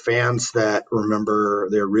for fans that remember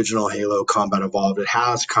the original Halo Combat Evolved. It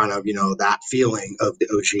has kind of, that feeling of the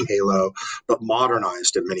OG Halo, but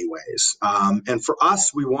modernized in many ways. And for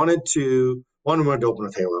us, we wanted to open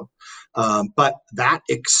with Halo. But that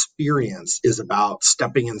experience is about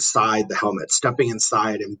stepping inside the helmet, stepping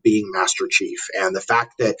inside and being Master Chief. And the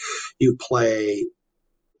fact that you play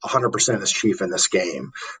 100% as Chief in this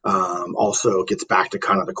game also gets back to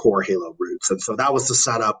kind of the core Halo roots. And so that was the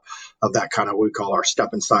setup of that kind of what we call our step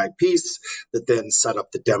inside piece that then set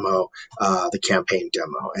up the demo, the campaign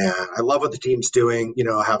demo. And I love what the team's doing,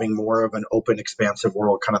 having more of an open, expansive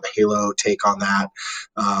world, kind of the Halo take on that.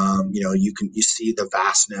 You see the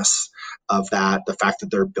vastness of that, the fact that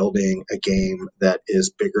they're building a game that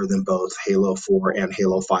is bigger than both Halo 4 and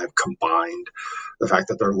Halo 5 combined. The fact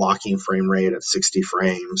that they're locking frame rate at 60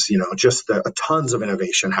 frames, just tons of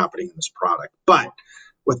innovation happening in this product. But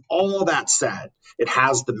with all that said, it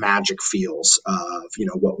has the magic feels of,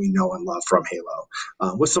 what we know and love from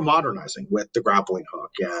Halo, with some modernizing, with the grappling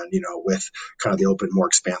hook and, with kind of the open, more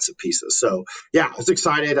expansive pieces. So, yeah, I was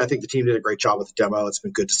excited. I think the team did a great job with the demo. It's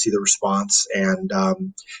been good to see the response. And,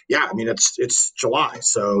 it's July.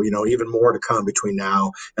 So, even more to come between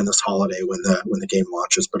now and this holiday when the game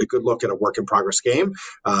launches. But a good look at a work-in-progress game.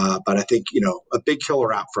 But I think, a big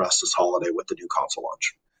killer app for us this holiday with the new console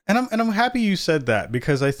launch. And I'm happy you said that,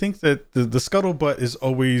 because I think that the scuttlebutt is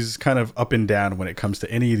always kind of up and down when it comes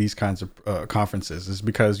to any of these kinds of conferences, is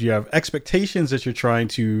because you have expectations that you're trying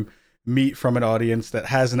to meet from an audience that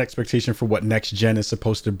has an expectation for what next gen is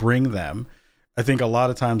supposed to bring them. I think a lot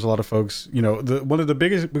of times, a lot of folks, one of the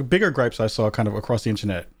bigger gripes I saw kind of across the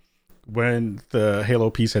internet when the Halo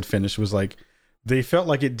piece had finished was like, they felt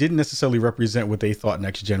like it didn't necessarily represent what they thought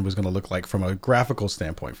next gen was going to look like from a graphical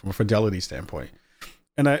standpoint, from a fidelity standpoint.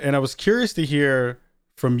 And I was curious to hear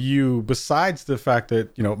from you, besides the fact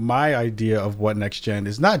that, my idea of what next gen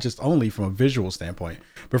is not just only from a visual standpoint,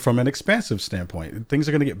 but from an expansive standpoint. Things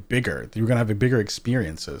are going to get bigger. You're going to have bigger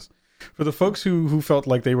experiences. For the folks who felt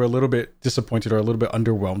like they were a little bit disappointed or a little bit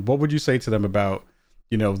underwhelmed, what would you say to them about,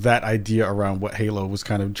 that idea around what Halo was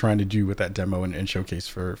kind of trying to do with that demo and showcase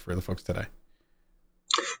for the folks today?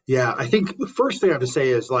 Yeah, I think the first thing I have to say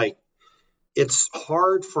is, like, it's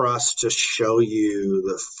hard for us to show you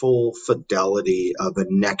the full fidelity of a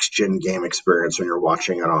next gen game experience when you're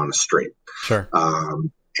watching it on a stream. Sure.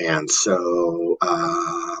 And so,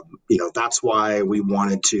 that's why we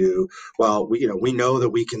wanted to, we know that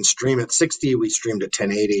we can stream at 60, we streamed at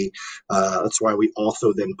 1080. That's why we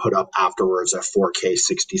also then put up afterwards a 4K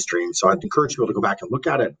 60 stream. So I'd encourage people to go back and look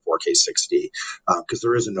at it in 4K 60, because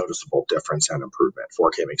there is a noticeable difference and improvement.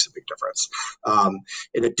 4K makes a big difference.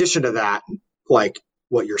 In addition to that, like,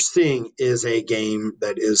 what you're seeing is a game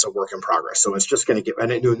that is a work in progress. So it's just going to get,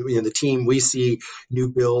 and the team, we see new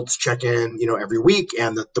builds check in, every week,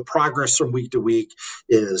 and the progress from week to week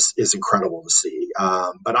is incredible to see.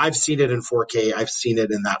 But I've seen it in 4K. I've seen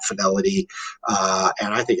it in that fidelity.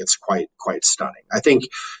 And I think it's quite stunning. I think,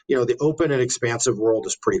 the open and expansive world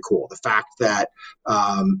is pretty cool. The fact that,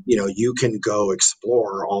 you can go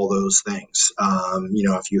explore all those things,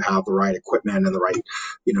 if you have the right equipment and the right,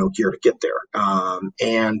 gear to get there.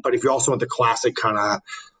 But if you also want the classic kind of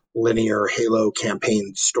linear Halo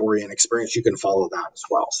campaign story and experience, you can follow that as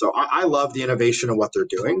well. So I love the innovation of what they're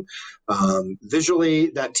doing.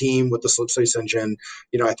 Visually, that team with the Slipspace engine,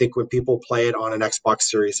 I think when people play it on an Xbox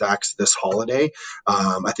Series X this holiday,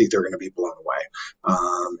 I think they're going to be blown away.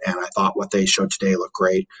 And I thought what they showed today looked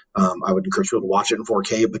great. I would encourage people to watch it in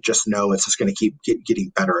 4K, but just know it's just going to keep getting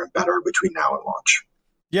better and better between now and launch.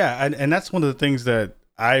 Yeah, and that's one of the things that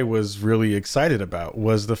I was really excited about,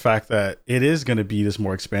 was the fact that it is going to be this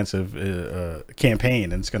more expansive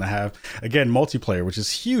campaign, and it's going to have, again, multiplayer, which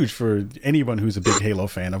is huge for anyone who's a big Halo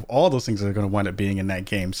fan. Of all those things that are going to wind up being in that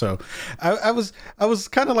game. So I was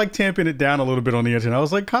kind of like tamping it down a little bit on the internet. I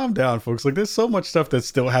was like, calm down, folks. Like, there's so much stuff that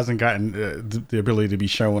still hasn't gotten the ability to be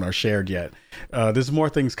shown or shared yet. There's more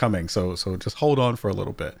things coming, so just hold on for a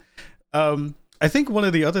little bit. I think one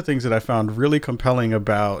of the other things that I found really compelling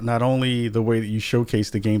about not only the way that you showcased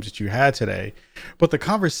the games that you had today, but the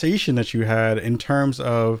conversation that you had in terms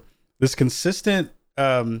of this consistent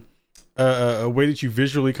way that you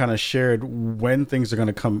visually kind of shared when things are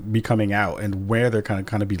going to be coming out and where they're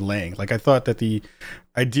kind of be laying. Like, I thought that the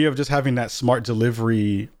idea of just having that smart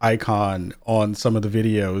delivery icon on some of the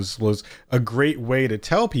videos was a great way to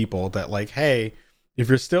tell people that, like, hey, if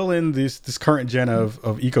you're still in this current gen of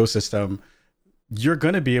ecosystem, you're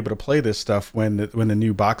going to be able to play this stuff when the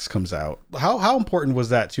new box comes out. How important was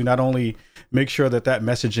that to not only make sure that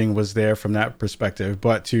messaging was there from that perspective,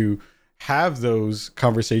 but to have those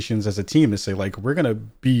conversations as a team to say, like, we're going to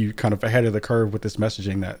be kind of ahead of the curve with this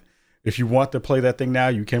messaging, that if you want to play that thing now,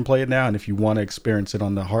 you can play it now. And if you want to experience it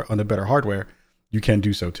on the better hardware, you can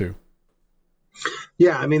do so too.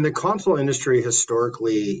 Yeah, I mean, the console industry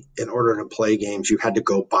historically, in order to play games, you had to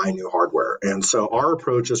go buy new hardware. And so our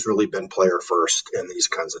approach has really been player first in these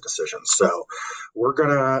kinds of decisions. So we're going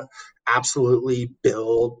to absolutely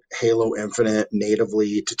build Halo Infinite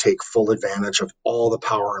natively to take full advantage of all the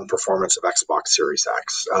power and performance of Xbox Series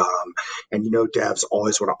X. And devs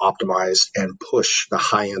always want to optimize and push the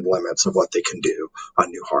high-end limits of what they can do on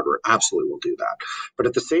new hardware. Absolutely will do that. But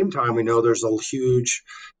at the same time, we know there's a huge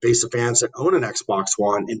base of fans that own an Xbox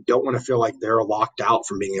One and don't want to feel like they're locked out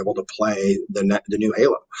from being able to play the new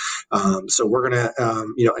Halo. So we're going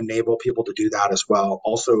to enable people to do that as well.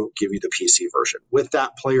 Also give you the PC version. With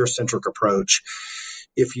that player-centric approach,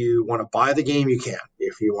 if you want to buy the game, you can.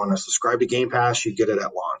 If you want to subscribe to Game Pass, you get it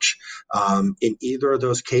at launch. In either of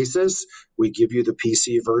those cases, we give you the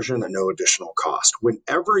PC version at no additional cost.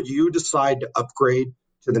 Whenever you decide to upgrade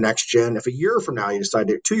to the next gen, if a year from now you decide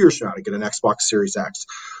to, 2 years from now, to get an Xbox Series X,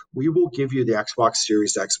 we will give you the Xbox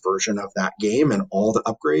Series X version of that game and all the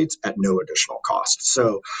upgrades at no additional cost.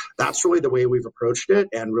 So that's really the way we've approached it,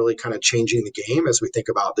 and really kind of changing the game as we think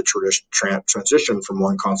about the transition from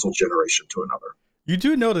one console generation to another. You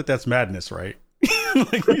do know that that's madness, right?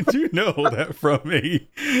 Like you do know that from me.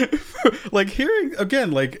 Like hearing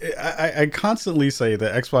again, like I constantly say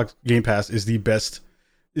that Xbox Game Pass is the best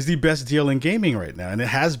deal in gaming right now, and it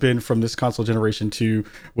has been from this console generation to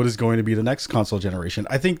what is going to be the next console generation.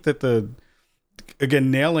 I think that again,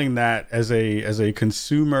 nailing that as a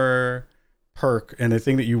consumer perk and a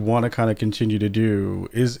thing that you want to kind of continue to do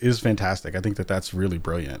is fantastic. I think that that's really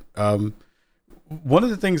brilliant. One of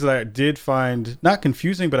the things that I did find not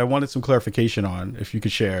confusing, but I wanted some clarification on, if you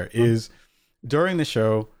could share, is during the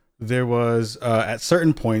show there was at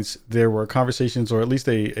certain points there were conversations, or at least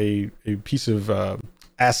a piece of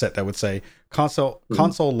asset that would say console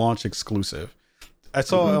launch exclusive. I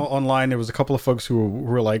saw online there was a couple of folks who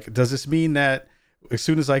were like, does this mean that as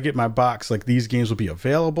soon as I get my box, like these games will be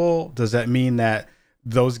available? Does that mean that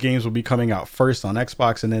those games will be coming out first on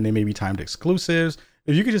Xbox and then they may be timed exclusives?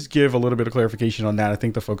 If you could just give a little bit of clarification on that, I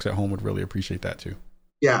think the folks at home would really appreciate that too.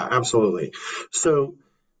 Yeah, absolutely. So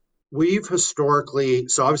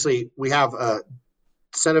obviously we have a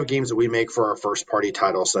set of games that we make for our first party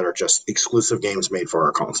titles that are just exclusive games made for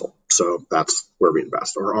our console. So that's where we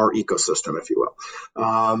invest, or our ecosystem, if you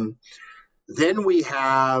will. Then we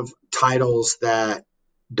have titles that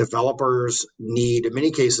developers need, in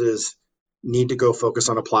many cases, need to go focus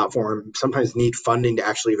on a platform, sometimes need funding to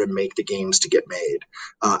actually even make the games to get made.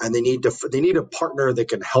 And they need a partner that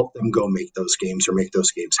can help them go make those games or make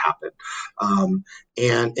those games happen.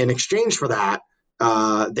 And in exchange for that,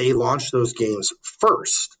 they launch those games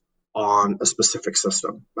first on a specific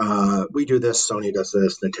system. We do this, Sony does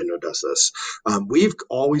this, Nintendo does this. We've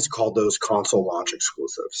always called those console launch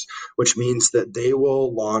exclusives, which means that they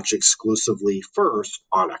will launch exclusively first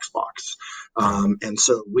on Xbox. And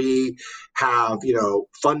so we have,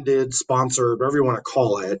 funded, sponsored, whatever you want to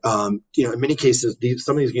call it. In many cases,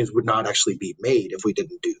 some of these games would not actually be made if we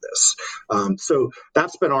didn't do this. So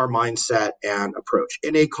that's been our mindset and approach.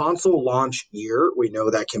 In a console launch year, we know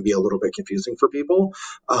that can be a little bit confusing for people.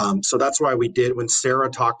 So that's why we did, when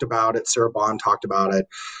Sarah Bond talked about it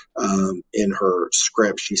in her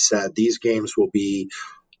script, she said these games will be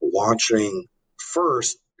launching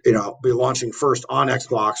first on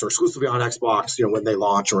Xbox or exclusively on Xbox, when they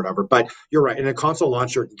launch or whatever. But you're right, in a console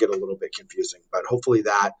launcher, it can get a little bit confusing, but hopefully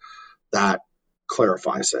that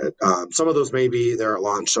clarifies it. Some of those may be there at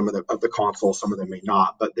launch, some of the console, some of them may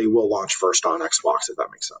not, but they will launch first on Xbox, if that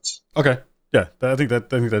makes sense. Okay. Yeah, I think that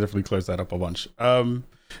definitely clears that up a bunch.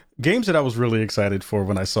 Games that I was really excited for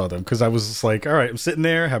when I saw them, because I was just like, all right, I'm sitting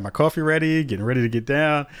there, have my coffee ready, getting ready to get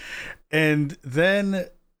down, and then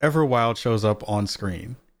Everwild shows up on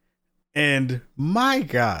screen. And my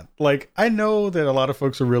God, like, I know that a lot of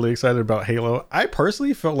folks are really excited about Halo. I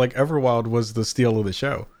personally felt like Everwild was the steal of the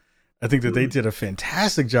show. I think that they did a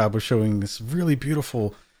fantastic job of showing this really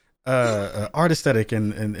beautiful art aesthetic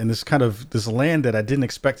and this kind of this land that I didn't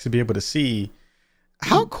expect to be able to see.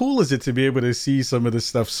 How cool is it to be able to see some of this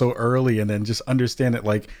stuff so early and then just understand it?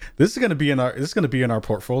 Like, this is going to be in our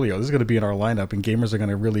portfolio. This is going to be in our lineup, and gamers are going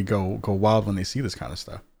to really go wild when they see this kind of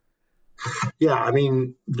stuff. Yeah, I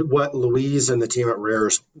mean, what Louise and the team at Rare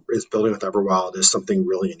is building with Everwild is something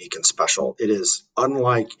really unique and special. It is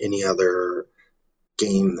unlike any other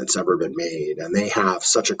game that's ever been made, and they have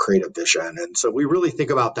such a creative vision. And so we really think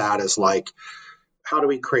about that as like, how do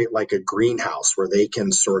we create like a greenhouse where they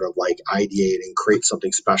can sort of like ideate and create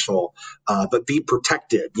something special, but be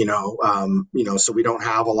protected, so we don't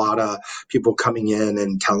have a lot of people coming in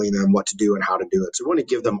and telling them what to do and how to do it. So we want to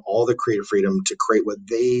give them all the creative freedom to create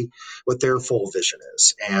what their full vision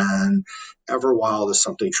is. And Everwild is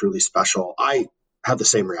something truly special. I had the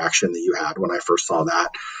same reaction that you had when I first saw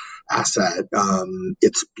that asset.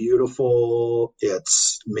 It's beautiful. It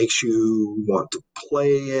makes you want to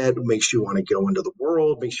play it, makes you want to go into the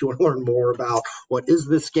world, makes you want to learn more about what is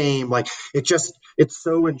this game. Like, it's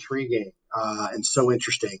so intriguing and so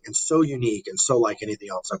interesting and so unique and so like anything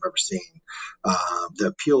else I've ever seen. The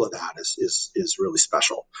appeal of that is really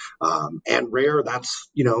special. And Rare, that's,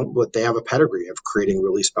 what they have a pedigree of creating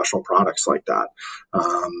really special products like that.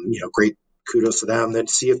 Great kudos to them. That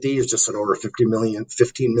CFD is just at over 15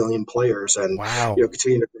 million players, and wow,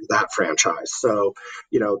 continue to grow that franchise. So,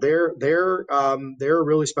 they're a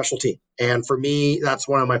really special team. And for me, that's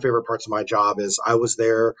one of my favorite parts of my job. Is I was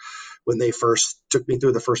there when they first took me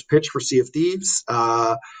through the first pitch for Sea of Thieves,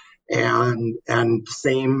 and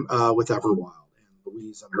same with Everwild.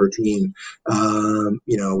 Louise and her team,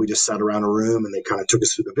 we just sat around a room and they kind of took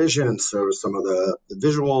us through the vision and so some of the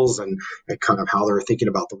visuals and kind of how they're thinking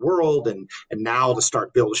about the world. And now to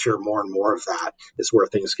start be able to share more and more of that is where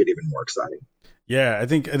things get even more exciting. Yeah, I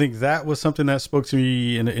think that was something that spoke to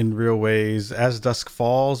me in real ways. As Dusk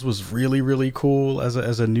Falls was really cool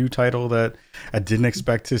as a new title that I didn't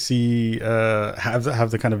expect to see have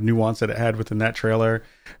the kind of nuance that it had within that trailer.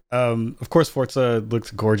 Of course, Forza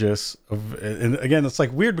looked gorgeous. And again, it's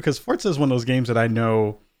like weird because Forza is one of those games that I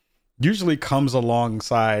know usually comes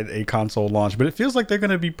alongside a console launch, but it feels like they're going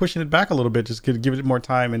to be pushing it back a little bit, just to give it more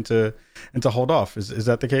time and to hold off. Is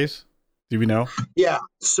that the case? Do we know? Yeah.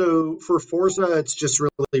 So for Forza, it's just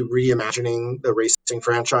really reimagining the racing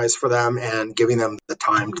franchise for them and giving them the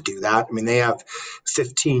time to do that. I mean, they have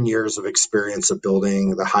 15 years of experience of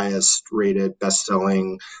building the highest rated, best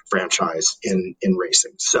selling franchise in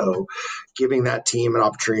racing. So giving that team an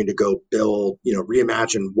opportunity to go build,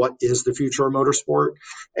 reimagine what is the future of motorsport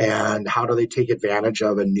and how do they take advantage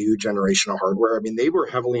of a new generation of hardware. I mean, they were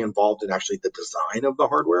heavily involved in actually the design of the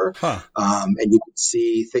hardware. And you could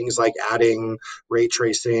see things like adding ray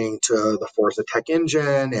tracing to the Forza Tech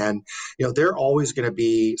engine. And, they're always going to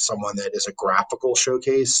be someone that is a graphical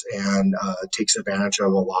showcase and takes advantage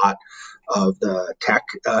of a lot of the tech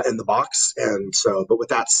in the box. And so, but with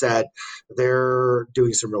that said, they're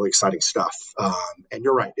doing some really exciting stuff. And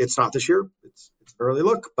you're right, it's not this year. It's an early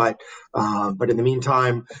look, but in the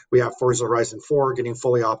meantime, we have Forza Horizon 4 getting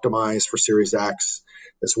fully optimized for Series X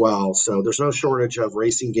as well. So there's no shortage of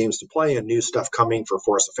racing games to play and new stuff coming for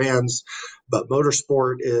Forza fans. But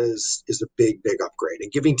motorsport is a big upgrade,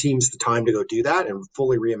 and giving teams the time to go do that and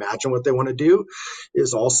fully reimagine what they want to do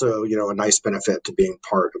is also, a nice benefit to being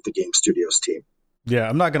part of the Game Studios team. Yeah,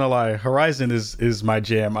 I'm not gonna lie. Horizon is my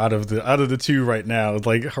jam out of the two right now.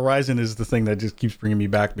 Like Horizon is the thing that just keeps bringing me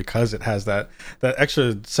back because it has that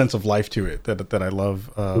extra sense of life to it that I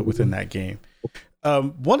love within that game.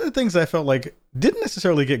 One of the things I felt like didn't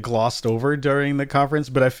necessarily get glossed over during the conference,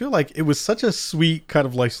 but I feel like it was such a sweet kind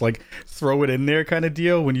of like throw it in there kind of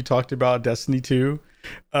deal when you talked about Destiny 2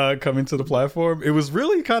 coming to the platform. It was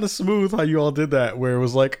really kind of smooth how you all did that, where it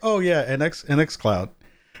was like, oh yeah, an xCloud.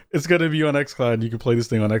 It's going to be on xCloud and you can play this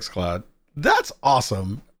thing on xCloud. That's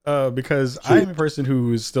awesome because I'm a person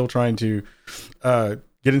who is still trying to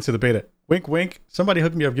get into the beta. Wink, wink. Somebody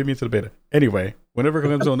hook me up, get me into the beta. Anyway, whenever it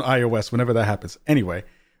comes on iOS, whenever that happens. Anyway,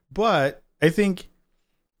 but I think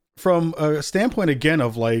from a standpoint, again,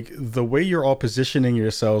 of like the way you're all positioning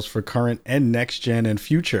yourselves for current and next gen and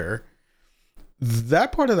future,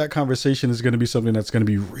 that part of that conversation is going to be something that's going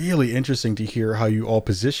to be really interesting to hear how you all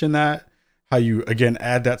position that, how you, again,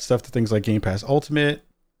 add that stuff to things like Game Pass Ultimate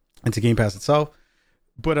and to Game Pass itself.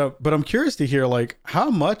 But I'm curious to hear like how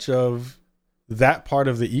much of that part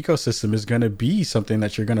of the ecosystem is going to be something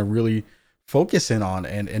that you're going to really focus in on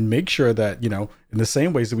and make sure that, in the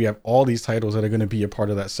same ways that we have all these titles that are going to be a part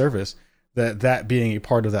of that service, that being a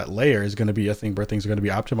part of that layer is going to be a thing where things are going to be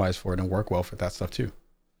optimized for it and work well for that stuff too.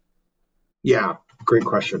 Yeah, great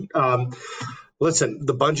question. Listen,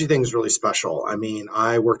 the Bungie thing is really special. I mean,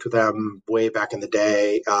 I worked with them way back in the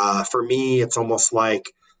day. For me, it's almost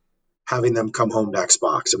like having them come home to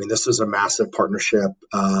Xbox. I mean, this is a massive partnership.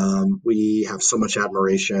 We have so much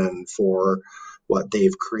admiration for what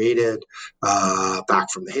they've created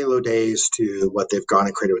back from the Halo days to what they've gone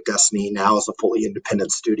and created with Destiny. Now as a fully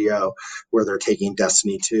independent studio where they're taking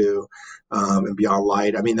Destiny 2 and Beyond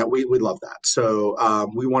Light. I mean, that we love that. So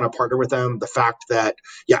we want to partner with them. The fact that,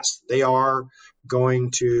 yes, they are going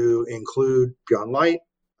to include Beyond Light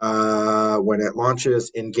when it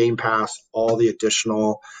launches in Game Pass, all the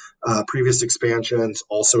additional previous expansions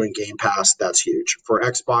also in Game Pass. That's huge. For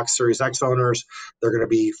Xbox Series X owners, they're going to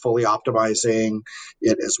be fully optimizing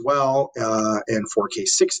it as well in 4K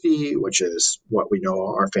 60, which is what we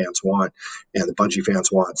know our fans want and the Bungie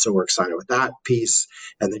fans want. So we're excited with that piece.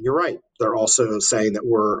 And then you're right. They're also saying that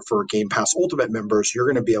for Game Pass Ultimate members, you're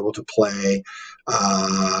going to be able to play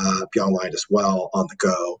Beyond Light as well on the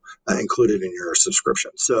go, included in your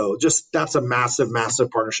subscription. So just that's a massive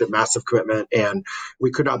partnership, massive commitment. And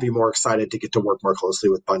we could not be more excited to get to work more closely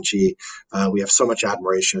with Bungie. We have so much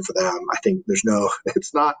admiration for them. I think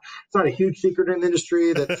it's not a huge secret in the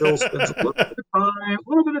industry that Phil spends a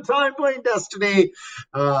little bit of time playing Destiny.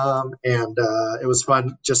 And it was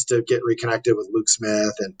fun just to get reconnected with Luke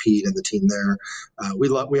Smith and Pete and the team there. We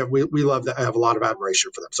love that. I have a lot of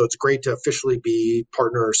admiration for them. So it's great to officially be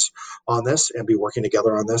partners on this and be working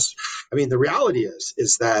together on this. I mean, the reality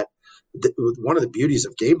is that one of the beauties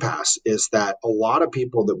of Game Pass is that a lot of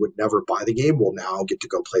people that would never buy the game will now get to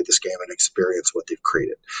go play this game and experience what they've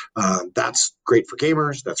created. That's great for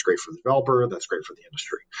gamers. That's great for the developer. That's great for the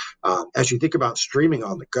industry. As you think about streaming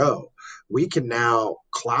on the go, we can now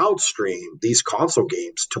cloud stream these console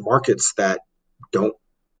games to markets that don't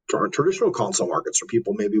traditional console markets where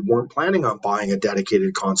people maybe weren't planning on buying a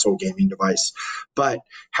dedicated console gaming device, but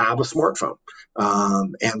have a smartphone.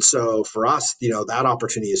 And so for us, that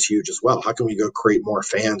opportunity is huge as well. How can we go create more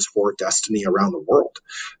fans for Destiny around the world?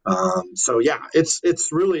 So yeah, it's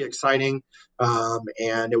really exciting.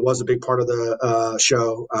 And it was a big part of the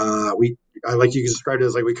show. I like you described it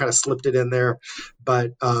as like we kind of slipped it in there,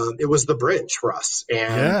 but it was the bridge for us.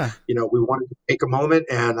 And, we wanted to take a moment,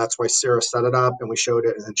 and that's why Sarah set it up and we showed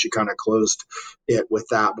it. And then she kind of closed it with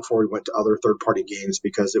that before we went to other third-party games,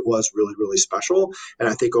 because it was really, really special. And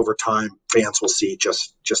I think over time, fans will see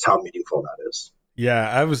just how meaningful that is.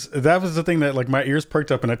 Yeah, that was the thing that like my ears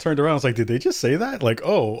perked up and I turned around. I was like, did they just say that? Like,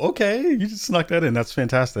 oh, okay. You just snuck that in. That's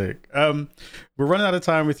fantastic. We're running out of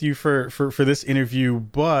time with you for this interview,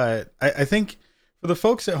 but I think for the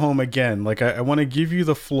folks at home, again, like I want to give you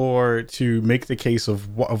the floor to make the case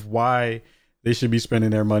of why they should be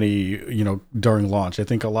spending their money, during launch. I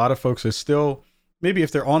think a lot of folks are still, maybe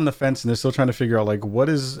if they're on the fence and they're still trying to figure out like, what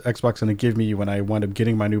is Xbox going to give me when I wind up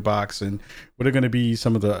getting my new box, and what are going to be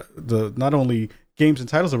some of the not only games and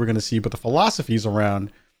titles that we're going to see, but the philosophies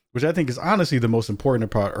around, which I think is honestly the most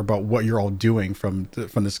important part about what you're all doing from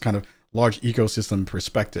this kind of large ecosystem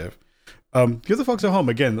perspective. Give the folks at home,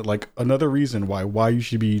 again, like another reason why you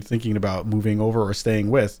should be thinking about moving over or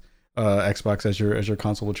staying with Xbox as your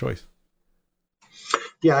console of choice.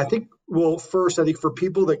 Yeah, I think for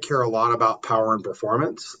people that care a lot about power and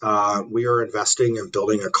performance, we are investing in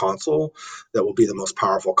building a console that will be the most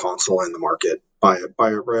powerful console in the market by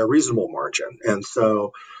a reasonable margin. And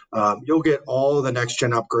so you'll get all of the next gen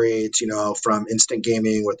upgrades, from instant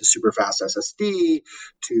gaming with the super fast SSD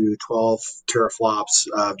to 12 teraflops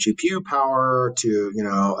of GPU power to,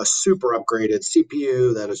 a super upgraded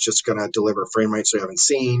CPU that is just going to deliver frame rates we haven't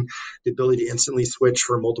seen, the ability to instantly switch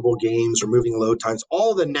for multiple games, removing load times,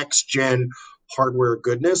 all the next gen hardware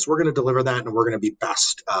goodness. We're going to deliver that, and we're going to be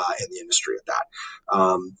best in the industry at that.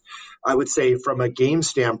 I would say from a game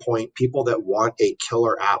standpoint, people that want a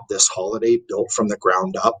killer app this holiday built from the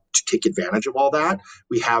ground up to take advantage of all that,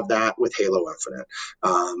 we have that with Halo Infinite.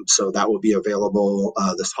 So that will be available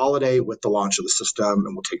this holiday with the launch of the system,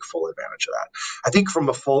 and we'll take full advantage of that. I think from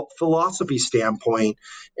a philosophy standpoint,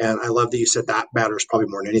 and I love that you said that matters probably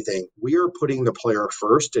more than anything, we are putting the player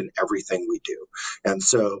first in everything we do. And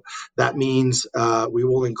so that means we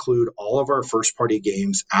will include all of our first-party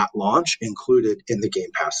games at launch included in the Game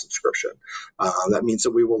Pass subscription. That means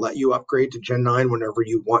that we will let you upgrade to Gen 9 whenever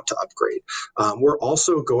you want to upgrade. We're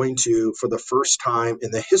also going to, for the first time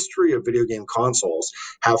in the history of video game consoles,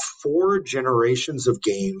 have 4 generations of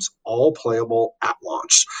games all playable at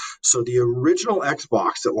launch. So the original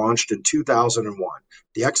Xbox that launched in 2001,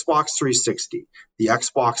 the Xbox 360, the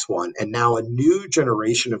Xbox One, and now a new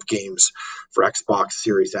generation of games for Xbox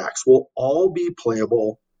Series X will all be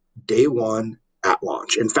playable day one at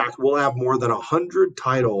launch. In fact, we'll have more than 100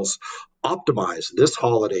 titles optimized this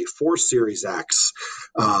holiday for Series X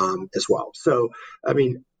as well. So,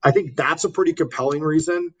 I think that's a pretty compelling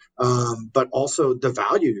reason, but also the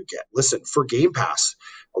value you get. Listen, for Game Pass,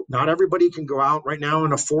 not everybody can go out right now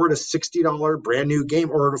and afford a $60 brand new game,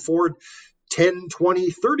 or afford $10,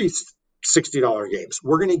 $20, $30, $60 games.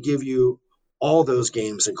 We're going to give you all those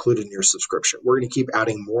games included in your subscription. We're going to keep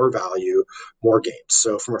adding more value, more games.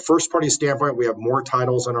 So from a first-party standpoint, we have more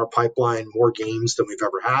titles in our pipeline, more games than we've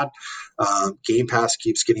ever had. Game Pass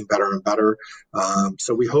keeps getting better and better.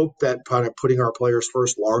 So we hope that putting our players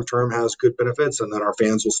first long-term has good benefits, and that our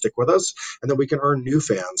fans will stick with us, and that we can earn new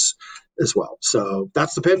fans as well. So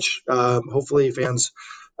that's the pitch. Hopefully fans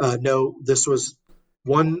know this was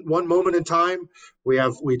one moment in time. We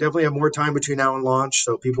definitely have more time between now and launch,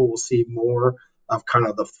 so people will see more of kind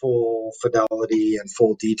of the full fidelity and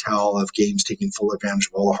full detail of games taking full advantage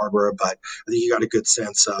of all the hardware. But I think you got a good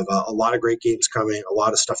sense of a lot of great games coming, a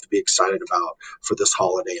lot of stuff to be excited about for this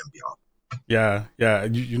holiday and beyond. Yeah,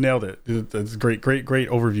 you nailed it. That's a great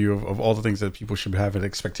overview of all the things that people should have an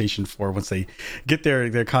expectation for once they get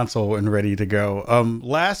their console and ready to go.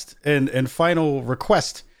 Last and final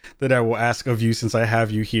request that I will ask of you, since I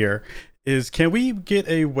have you here, is can we get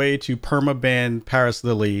a way to permaban Paris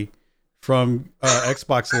Lily from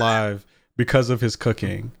Xbox Live because of his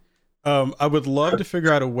cooking? I would love to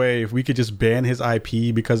figure out a way if we could just ban his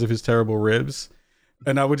IP because of his terrible ribs.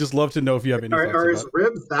 And I would just love to know if you have any thoughts Are his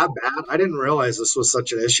ribs that bad? I didn't realize this was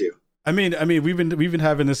such an issue. I mean, we've been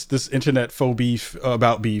having this internet faux beef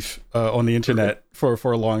about beef on the internet for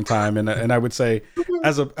a long time, and I would say,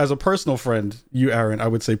 as a personal friend, you, Aaron, I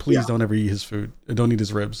would say, please don't ever eat his food. Don't eat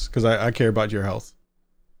his ribs, because I care about your health.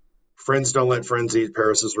 Friends don't let friends eat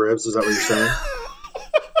Paris's ribs. Is that what you're saying?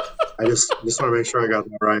 just want to make sure I got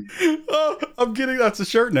that right. Oh, I'm getting that's a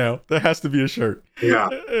shirt now. That has to be a shirt. Yeah.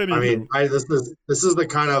 Anywho. I mean, this is the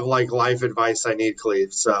kind of like life advice I need,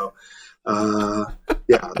 Cleve. So,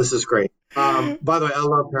 yeah, this is great. By the way, I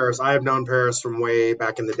love Paris. I have known Paris from way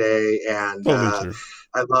back in the day, and Totally true.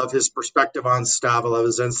 I love his perspective on stuff. I love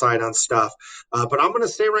his insight on stuff. But I'm going to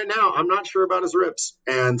say right now, I'm not sure about his ribs,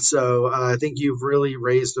 and so I think you've really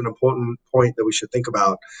raised an important point that we should think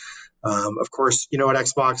about. Of course, you know, at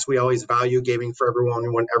Xbox, we always value gaming for everyone. We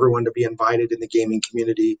want everyone to be invited in the gaming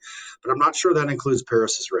community, but I'm not sure that includes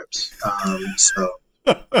Paris's ribs.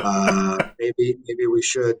 Maybe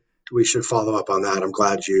we should follow up on that. I'm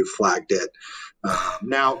glad you flagged it.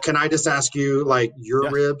 Now, can I just ask you, like, your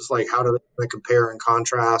ribs, like, how do they compare and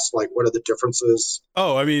contrast? Like, what are the differences?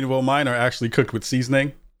 Oh, I mean, well, mine are actually cooked with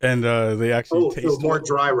seasoning, and they actually taste more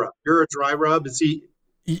dry rub. You're a dry rub. Is he?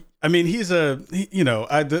 I mean, he's the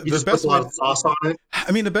best way. A lot of sauce on it.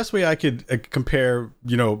 I mean, the best way I could compare,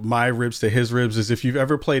 you know, my ribs to his ribs is if you've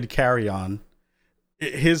ever played Carry On.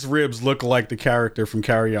 His ribs look like the character from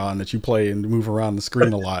Carry On that you play and move around the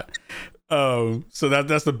screen a lot. So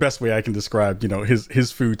that's the best way I can describe, you know,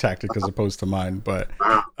 his food tactic as opposed to mine. But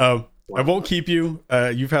I won't keep you.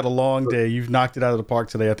 You've had a long day. You've knocked it out of the park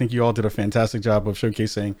today. I think you all did a fantastic job of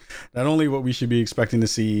showcasing not only what we should be expecting to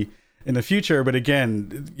see in the future, but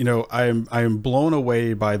again, you know, I am blown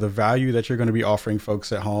away by the value that you're going to be offering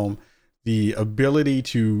folks at home, the ability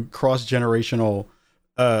to cross-generationally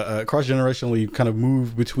kind of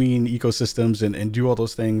move between ecosystems and do all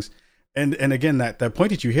those things. And again, that point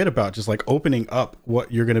that you hit about just like opening up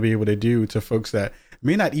what you're going to be able to do to folks that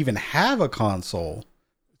may not even have a console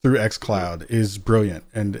through xCloud is brilliant.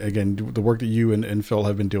 And again, the work that you and Phil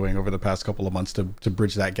have been doing over the past couple of months to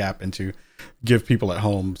bridge that gap and to give people at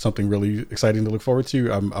home something really exciting to look forward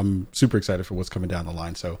to. I'm super excited for what's coming down the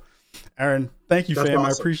line. So Aaron, thank you, fam.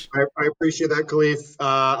 Awesome. I appreciate that, Khalif.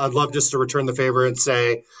 I'd love just to return the favor and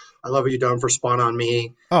say, I love what you've done for Spawn on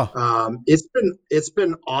Me. It's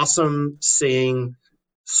been awesome seeing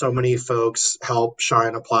so many folks help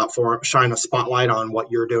shine a spotlight on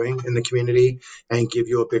what you're doing in the community and give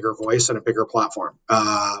you a bigger voice and a bigger platform.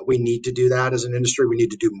 We need to do that as an industry. We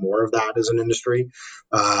need to do more of that as an industry.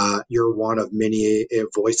 You're one of many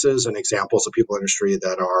voices and examples of people in the industry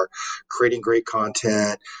that are creating great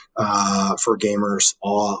content for gamers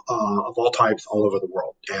of all types all over the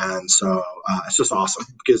world. And so it's just awesome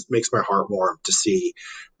because it makes my heart warm to see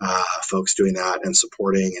folks doing that and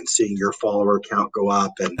supporting and seeing your follower count go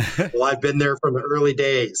up. And well, I've been there from the early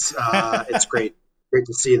days. It's great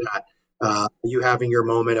to see that you having your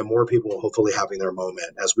moment and more people hopefully having their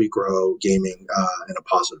moment as we grow gaming in a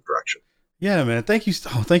positive direction. Yeah, man. Thank you.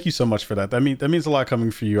 Oh, thank you so much for that. That means a lot coming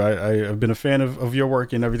for you. I've been a fan of your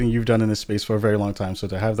work and everything you've done in this space for a very long time. So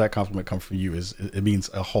to have that compliment come from you it means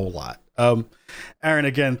a whole lot. Aaron,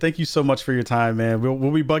 again, thank you so much for your time, man.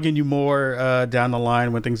 We'll be bugging you more down the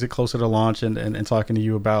line when things get closer to launch and talking to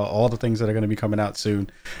you about all the things that are going to be coming out soon.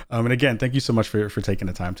 And again, thank you so much for taking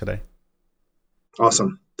the time today.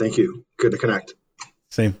 Awesome. Thank you. Good to connect.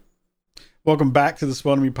 Same. Welcome back to the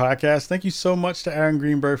Spawn on Me podcast. Thank you so much to Aaron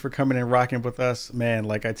Greenberg for coming and rocking with us, man.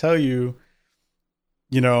 Like I tell you,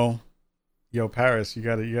 you know, yo, Paris, you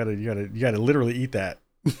gotta literally eat that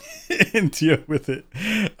and deal with it.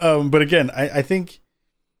 But again, I think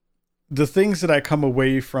the things that I come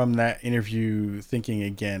away from that interview thinking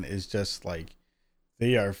again is just like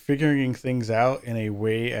they are figuring things out in a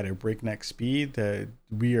way at a breakneck speed that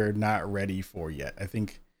we are not ready for yet. I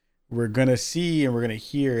think we're going to see and we're going to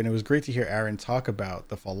hear, and it was great to hear Aaron talk about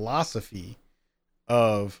the philosophy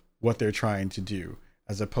of what they're trying to do,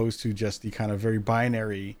 as opposed to just the kind of very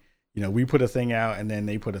binary, you know, we put a thing out and then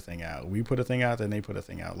they put a thing out. We put a thing out, then they put a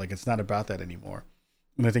thing out. Like, it's not about that anymore.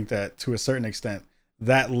 And I think that to a certain extent,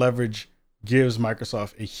 that leverage gives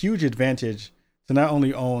Microsoft a huge advantage to not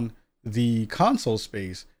only own the console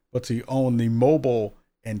space, but to own the mobile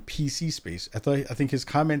and PC space. I think his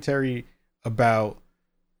commentary about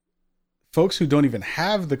folks who don't even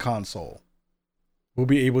have the console will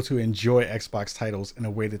be able to enjoy Xbox titles in a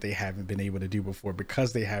way that they haven't been able to do before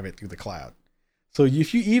because they have it through the cloud. So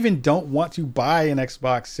if you even don't want to buy an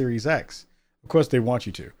Xbox Series X, of course they want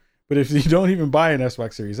you to, but if you don't even buy an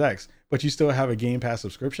Xbox Series X, but you still have a Game Pass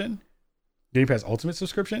subscription, Game Pass Ultimate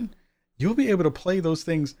subscription, you'll be able to play those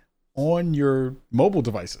things on your mobile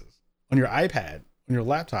devices, on your iPad, on your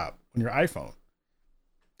laptop, on your iPhone.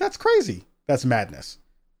 That's crazy. That's madness.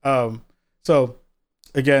 So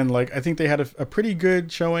again, like, I think they had a pretty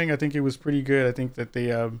good showing. I think it was pretty good. I think that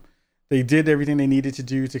they did everything they needed to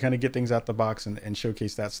do to kind of get things out the box and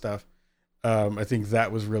showcase that stuff. I think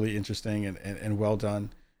that was really interesting and well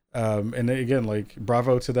done. And again, like,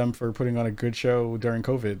 bravo to them for putting on a good show during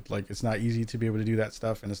COVID. Like, it's not easy to be able to do that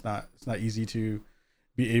stuff, and it's not easy to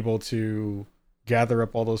be able to gather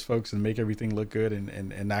up all those folks and make everything look good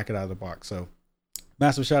and knock it out of the box. So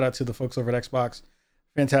massive shout out to the folks over at Xbox.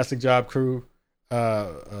 Fantastic job, crew.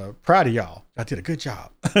 Proud of y'all. I did a good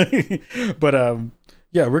job. But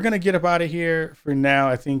yeah, we're gonna get up out of here for now.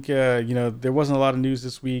 I think there wasn't a lot of news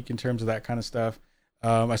this week in terms of that kind of stuff.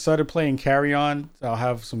 I started playing Carry On. So I'll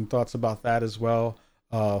have some thoughts about that as well.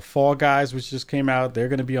 Fall Guys, which just came out, they're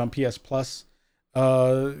gonna be on PS Plus.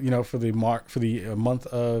 For the month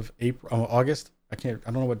of August. I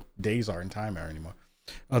don't know what days are in time anymore.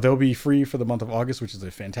 They'll be free for the month of August, which is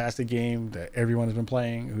a fantastic game that everyone has been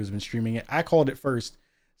playing, who's been streaming it. I called it first,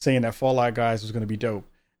 saying that Fall Guys was going to be dope,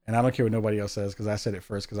 and I don't care what nobody else says because I said it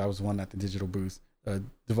first because I was the one at the digital booth,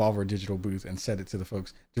 Devolver digital booth, and said it to the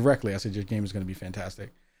folks directly. I said your game is going to be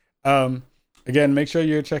fantastic. Again, make sure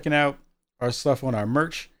you're checking out our stuff on our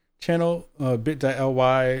merch channel,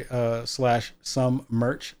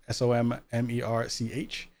 bit.ly/somemerch,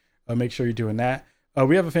 SOMMERCH. Make sure you're doing that.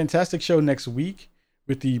 We have a fantastic show next week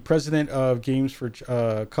with the president of Games for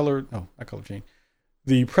the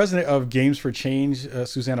president of Games for Change,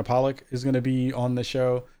 Susanna Pollock, is going to be on the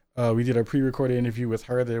show. We did a pre-recorded interview with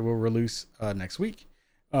her that we'll release next week.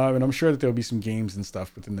 And I'm sure that there'll be some games and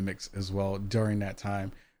stuff within the mix as well during that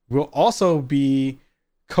time. We'll also be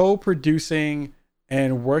co-producing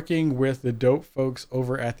and working with the dope folks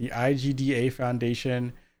over at the IGDA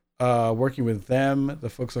Foundation, working with them, the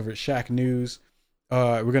folks over at Shack News.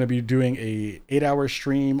 We're going to be doing a 8-hour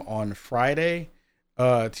stream on Friday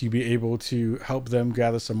to be able to help them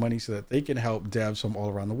gather some money so that they can help devs from all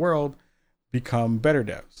around the world become better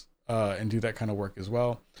devs and do that kind of work as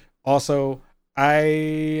well. Also, I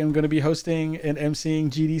am going to be hosting and emceeing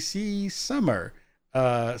GDC Summer.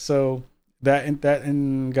 So that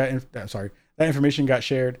information got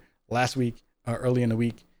shared last week, early in the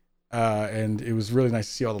week. And it was really nice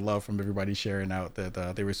to see all the love from everybody sharing out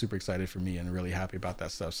that they were super excited for me and really happy about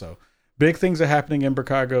that stuff. So big things are happening in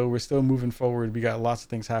Chicago. We're still moving forward. We got lots of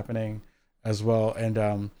things happening as well.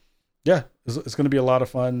 And it's going to be a lot of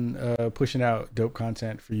fun pushing out dope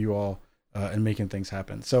content for you all and making things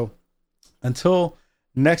happen. So until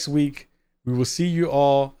next week, we will see you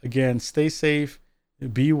all again. Stay safe,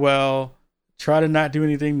 be well, try to not do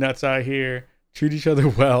anything nuts out here, treat each other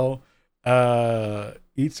well.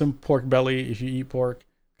 Eat some pork belly if you eat pork,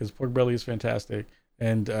 because pork belly is fantastic.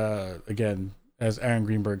 And again, as Aaron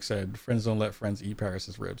Greenberg said, friends don't let friends eat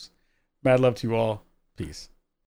Paris's ribs. Mad love to you all. Peace.